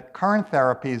 is that current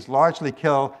therapies largely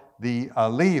kill the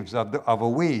leaves of a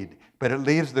weed, but it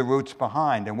leaves the roots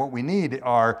behind. And what we need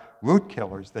are root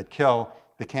killers that kill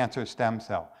the cancer stem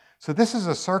cell. So this is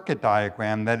a circuit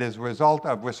diagram that is a result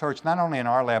of research not only in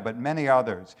our lab, but many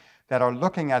others that are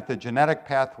looking at the genetic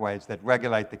pathways that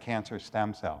regulate the cancer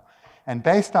stem cell. And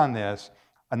based on this,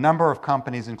 a number of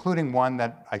companies, including one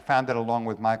that I founded along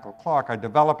with Michael Clark, are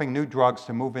developing new drugs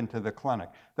to move into the clinic.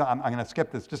 I'm going to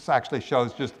skip this. This actually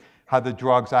shows just how the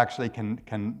drugs actually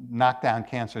can knock down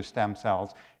cancer stem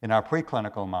cells in our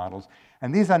preclinical models.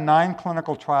 And these are 9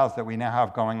 clinical trials that we now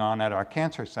have going on at our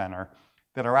cancer center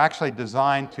that are actually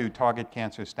designed to target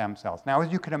cancer stem cells. Now,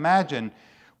 as you can imagine,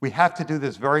 we have to do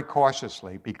this very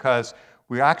cautiously because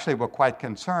we actually were quite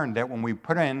concerned that when we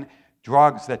put in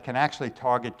drugs that can actually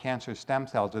target cancer stem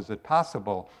cells, is it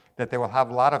possible that they will have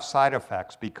a lot of side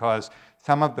effects because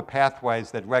some of the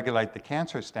pathways that regulate the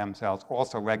cancer stem cells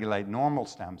also regulate normal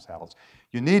stem cells.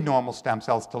 You need normal stem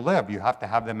cells to live. You have to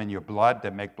have them in your blood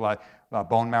to make blood,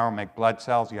 bone marrow make blood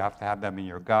cells. You have to have them in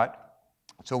your gut.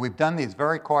 So we've done these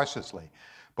very cautiously.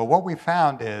 But what we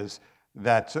found is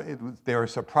that there are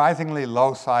surprisingly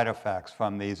low side effects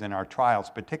from these in our trials,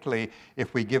 particularly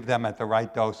if we give them at the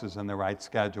right doses and the right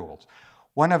schedules.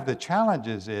 One of the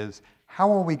challenges is, how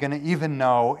are we going to even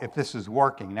know if this is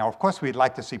working? Now, of course, we'd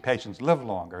like to see patients live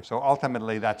longer. So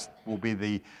ultimately, that will be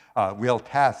the real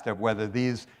test of whether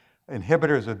these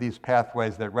inhibitors of these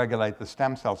pathways that regulate the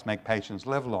stem cells make patients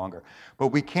live longer. But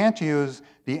we can't use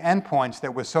the endpoints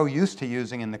that we're so used to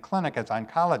using in the clinic as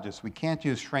oncologists. We can't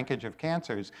use shrinkage of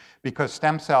cancers because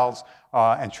stem cells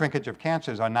and shrinkage of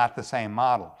cancers are not the same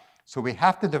model. So we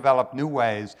have to develop new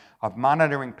ways of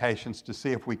monitoring patients to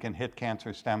see if we can hit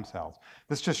cancer stem cells.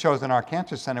 This just shows in our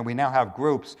cancer center, we now have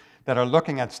groups that are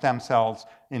looking at stem cells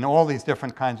in all these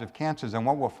different kinds of cancers. And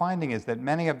what we're finding is that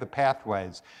many of the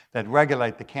pathways that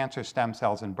regulate the cancer stem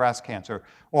cells in breast cancer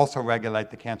also regulate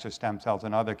the cancer stem cells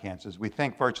in other cancers. We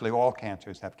think virtually all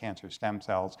cancers have cancer stem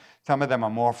cells. Some of them are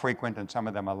more frequent and some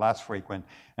of them are less frequent.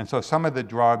 And so some of the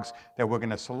drugs that we're going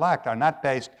to select are not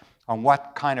based on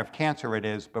what kind of cancer it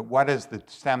is, but what is the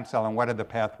stem cell and what are the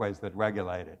pathways that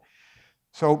regulate it.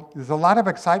 So there's a lot of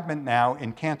excitement now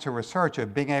in cancer research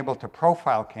of being able to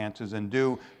profile cancers and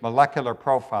do molecular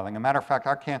profiling. As a matter of fact,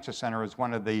 our cancer center is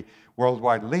one of the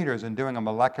worldwide leaders in doing a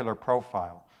molecular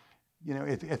profile. You know,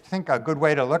 I think a good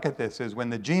way to look at this is when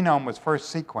the genome was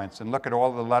first sequenced, and look at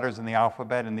all the letters in the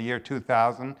alphabet in the year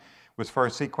 2000, was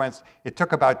first sequenced, it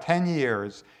took about 10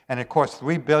 years, and it cost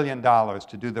 $3 billion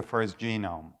to do the first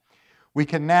genome. We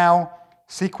can now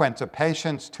sequence a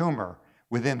patient's tumor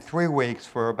within 3 weeks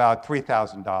for about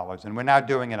 $3,000. And we're now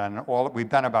doing it on we've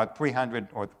done about 300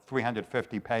 or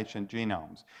 350 patient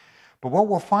genomes. But what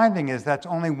we're finding is that's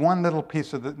only one little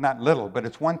piece of the, not little, but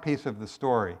it's one piece of the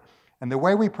story. And the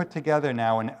way we put together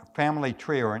now a family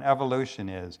tree or an evolution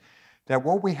is that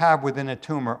what we have within a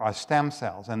tumor are stem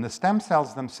cells. And the stem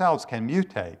cells themselves can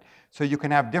mutate. So you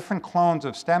can have different clones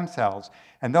of stem cells,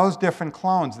 and those different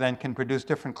clones then can produce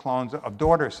different clones of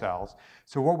daughter cells.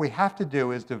 So what we have to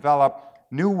do is develop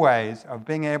new ways of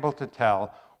being able to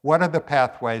tell what are the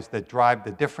pathways that drive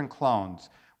the different clones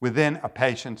within a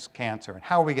patient's cancer. And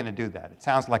how are we going to do that? It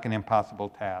sounds like an impossible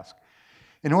task.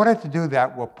 In order to do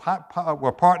that, we're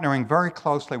partnering very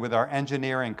closely with our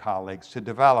engineering colleagues to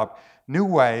develop new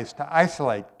ways to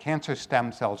isolate cancer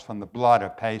stem cells from the blood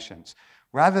of patients.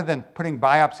 Rather than putting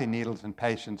biopsy needles in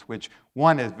patients, which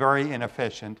one is very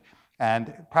inefficient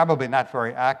and probably not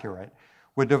very accurate,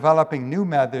 we're developing new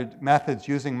methods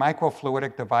using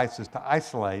microfluidic devices to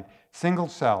isolate single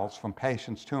cells from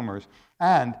patients' tumors.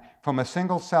 And from a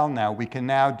single cell now, we can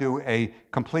now do a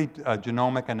complete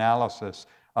genomic analysis,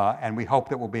 and we hope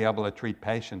that we'll be able to treat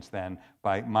patients then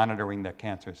by monitoring their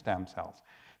cancer stem cells.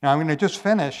 Now, I'm going to just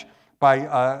finish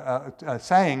by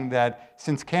saying that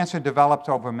since cancer develops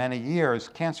over many years,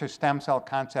 cancer stem cell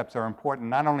concepts are important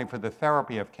not only for the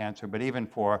therapy of cancer, but even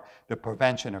for the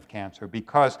prevention of cancer,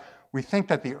 because we think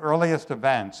that the earliest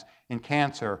events in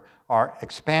cancer are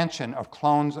expansion of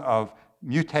clones of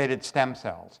mutated stem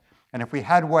cells. And if we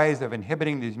had ways of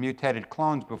inhibiting these mutated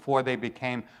clones before they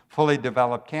became fully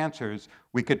developed cancers,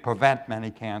 we could prevent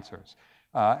many cancers.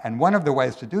 And one of the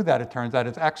ways to do that, it turns out,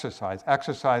 is exercise.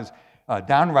 Exercise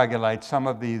downregulates some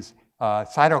of these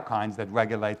cytokines that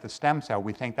regulate the stem cell.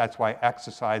 We think that's why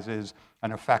exercise is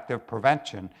an effective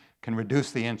prevention, can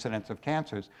reduce the incidence of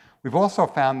cancers. We've also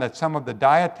found that some of the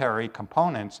dietary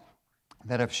components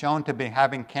that have shown to be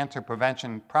having cancer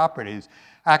prevention properties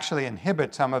actually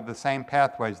inhibit some of the same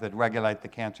pathways that regulate the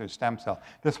cancer stem cell.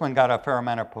 This one got a fair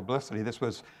amount of publicity. This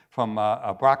was from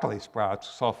broccoli sprouts.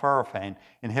 Sulforaphane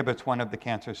inhibits one of the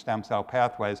cancer stem cell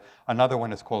pathways. Another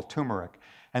one is called turmeric.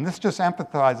 And this just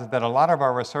emphasizes that a lot of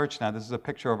our research now, this is a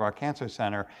picture of our cancer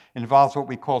center, involves what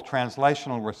we call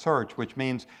translational research, which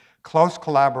means close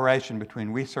collaboration between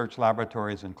research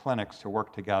laboratories and clinics to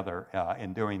work together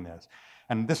in doing this.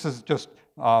 And this is just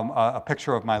a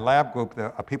picture of my lab group, the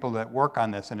people that work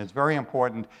on this. And it's very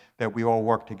important that we all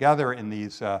work together in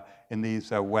these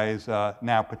ways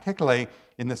now, particularly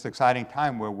in this exciting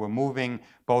time where we're moving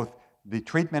both the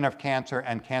treatment of cancer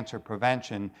and cancer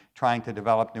prevention, trying to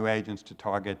develop new agents to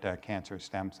target cancer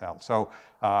stem cells. So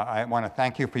I want to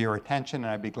thank you for your attention,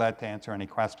 and I'd be glad to answer any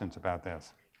questions about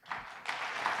this.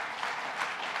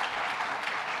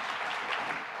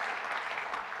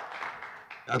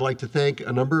 I'd like to thank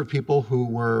a number of people who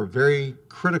were very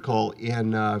critical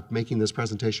in making this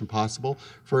presentation possible.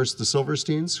 First, the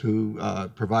Silversteins, who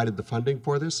provided the funding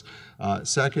for this.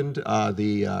 Second,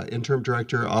 the interim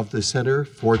director of the Center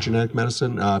for Genetic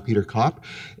Medicine, Peter Kopp,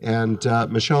 and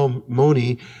Michelle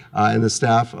Moni and the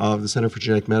staff of the Center for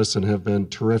Genetic Medicine have been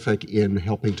terrific in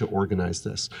helping to organize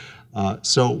this.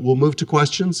 So we'll move to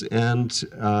questions, and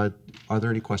are there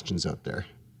any questions out there?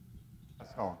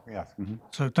 Oh, yes. Mm-hmm.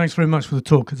 So thanks very much for the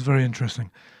talk. It's very interesting.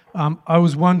 I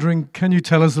was wondering, can you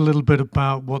tell us a little bit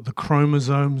about what the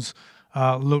chromosomes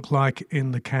look like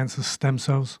in the cancer stem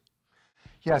cells?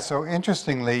 Yeah, so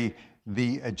interestingly,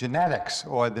 the genetics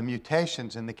or the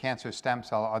mutations in the cancer stem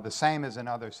cell are the same as in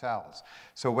other cells.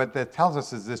 So what that tells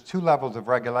us is there's two levels of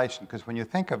regulation, because when you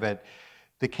think of it,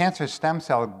 the cancer stem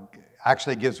cell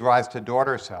actually gives rise to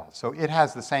daughter cells. So it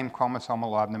has the same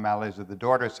chromosomal abnormalities of the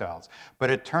daughter cells, but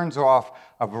it turns off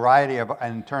a variety of,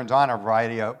 and turns on a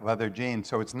variety of other genes.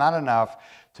 So it's not enough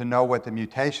to know what the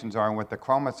mutations are and what the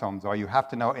chromosomes are. You have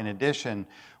to know, in addition,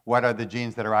 what are the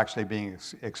genes that are actually being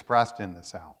expressed in the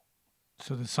cell.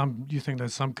 So there's you think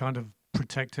there's some kind of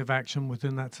protective action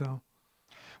within that cell?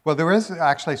 Well, there is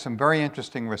actually some very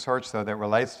interesting research, though, that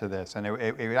relates to this, and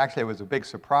it actually was a big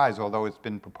surprise, although it's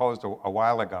been proposed a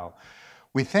while ago.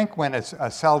 We think when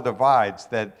a cell divides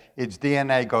that its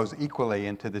DNA goes equally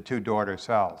into the two daughter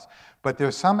cells, but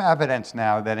there's some evidence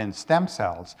now that in stem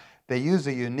cells, they use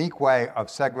a unique way of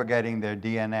segregating their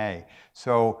DNA.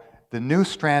 So the new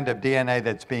strand of DNA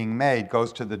that's being made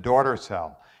goes to the daughter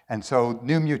cell. And so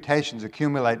new mutations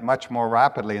accumulate much more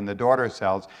rapidly in the daughter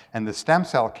cells, and the stem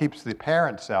cell keeps the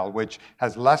parent cell, which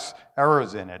has less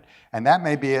errors in it. And that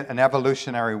may be an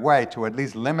evolutionary way to at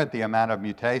least limit the amount of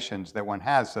mutations that one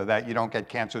has so that you don't get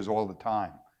cancers all the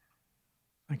time.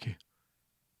 Thank you.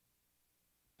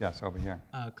 Yes, over here.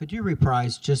 Could you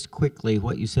reprise just quickly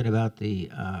what you said about the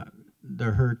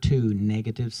HER2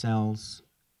 negative cells,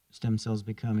 stem cells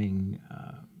becoming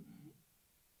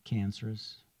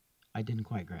cancerous? I didn't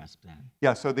quite grasp that.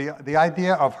 Yeah, so the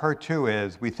idea of HER2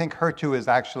 is, we think HER2 is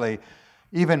actually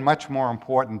even much more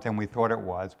important than we thought it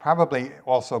was, probably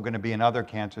also going to be in other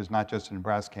cancers, not just in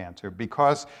breast cancer,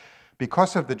 because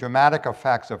of the dramatic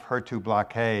effects of HER2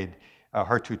 blockade,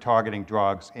 HER2 targeting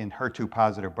drugs in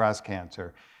HER2-positive breast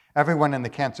cancer. Everyone in the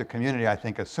cancer community, I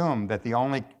think, assumed that the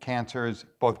only cancers,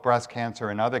 both breast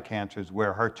cancer and other cancers,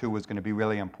 where HER2 was going to be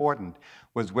really important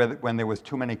was when there was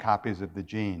too many copies of the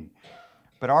gene.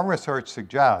 But our research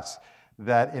suggests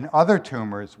that in other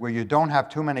tumors where you don't have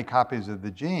too many copies of the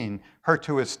gene,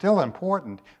 HER2 is still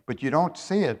important, but you don't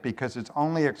see it because it's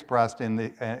only expressed in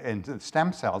the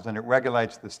stem cells, and it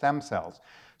regulates the stem cells.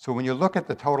 So when you look at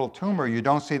the total tumor, you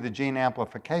don't see the gene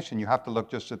amplification. You have to look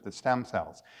just at the stem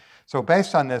cells. So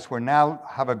based on this, we now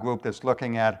have a group that's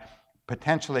looking at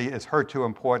potentially, is HER2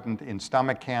 important in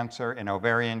stomach cancer, in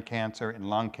ovarian cancer, in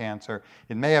lung cancer?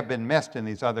 It may have been missed in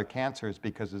these other cancers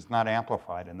because it's not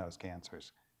amplified in those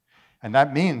cancers. And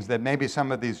that means that maybe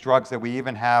some of these drugs that we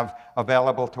even have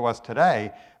available to us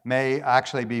today may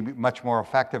actually be much more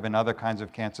effective in other kinds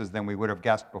of cancers than we would have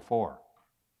guessed before.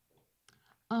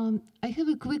 I have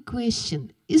a quick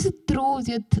question. Is it true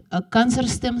that cancer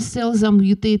stem cells are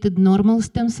mutated normal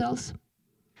stem cells?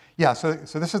 Yeah, so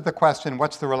this is the question,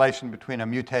 what's the relation between a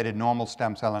mutated normal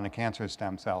stem cell and a cancer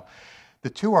stem cell? The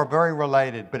two are very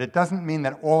related, but it doesn't mean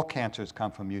that all cancers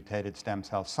come from mutated stem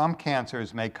cells. Some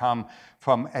cancers may come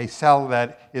from a cell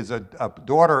that is a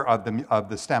daughter of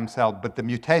the stem cell, but the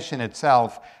mutation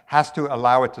itself has to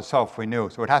allow it to self-renew.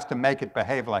 So it has to make it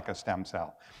behave like a stem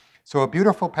cell. So a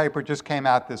beautiful paper just came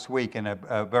out this week in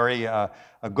a very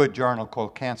good journal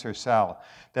called Cancer Cell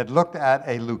that looked at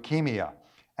a leukemia.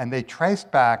 And they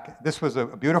traced back, this was a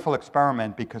beautiful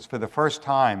experiment because for the first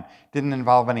time, didn't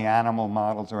involve any animal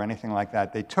models or anything like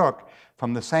that. They took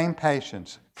from the same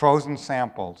patients, frozen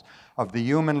samples of the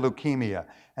human leukemia,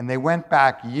 and they went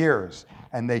back years,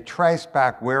 and they traced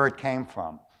back where it came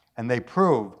from. And they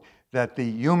proved that the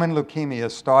human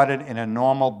leukemia started in a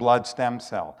normal blood stem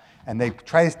cell. And they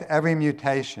traced every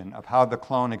mutation of how the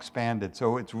clone expanded.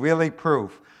 So it's really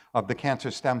proof of the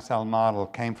cancer stem cell model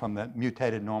came from the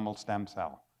mutated normal stem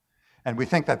cell. And we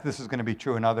think that this is going to be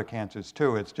true in other cancers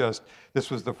too. It's just, this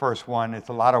was the first one. It's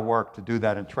a lot of work to do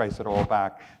that and trace it all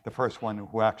back. The first one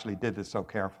who actually did this so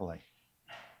carefully.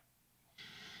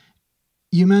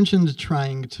 You mentioned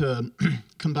trying to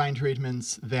combine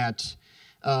treatments that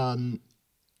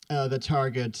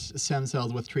target stem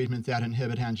cells with treatments that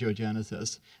inhibit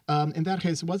angiogenesis. In that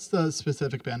case, what's the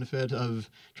specific benefit of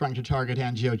trying to target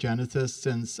angiogenesis,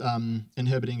 since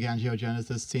inhibiting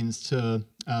angiogenesis seems to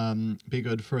be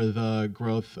good for the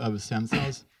growth of stem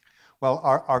cells? Well,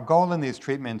 our goal in these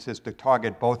treatments is to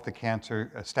target both the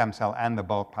cancer stem cell and the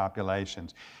bulk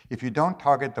populations. If you don't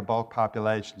target the bulk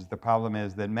populations, the problem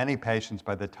is that many patients,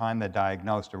 by the time they're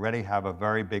diagnosed, already have a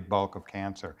very big bulk of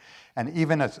cancer. And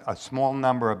even a small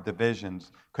number of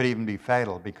divisions could even be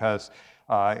fatal because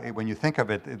when you think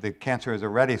of it, the cancer is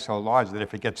already so large that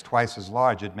if it gets twice as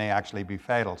large, it may actually be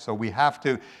fatal. So we have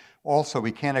to also,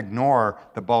 we can't ignore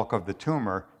the bulk of the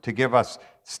tumor to give us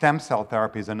stem cell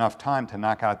therapies enough time to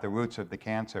knock out the roots of the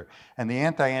cancer. And the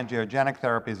anti-angiogenic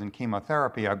therapies and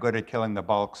chemotherapy are good at killing the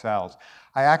bulk cells.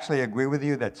 I actually agree with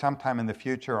you that sometime in the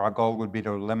future our goal would be to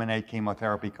eliminate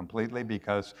chemotherapy completely,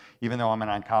 because even though I'm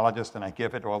an oncologist and I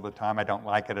give it all the time, I don't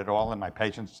like it at all, and my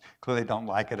patients clearly don't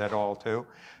like it at all too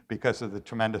because of the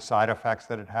tremendous side effects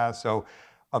that it has. So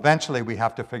eventually we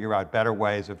have to figure out better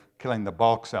ways of killing the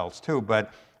bulk cells too.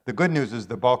 But the good news is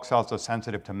the bulk cells are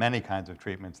sensitive to many kinds of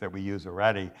treatments that we use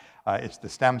already. It's the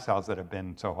stem cells that have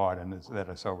been so hard and that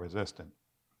are so resistant.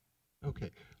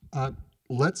 Okay.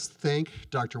 Let's thank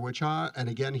Dr. Wicha. And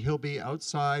again, he'll be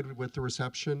outside with the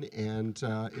reception. And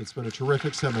it's been a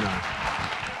terrific seminar.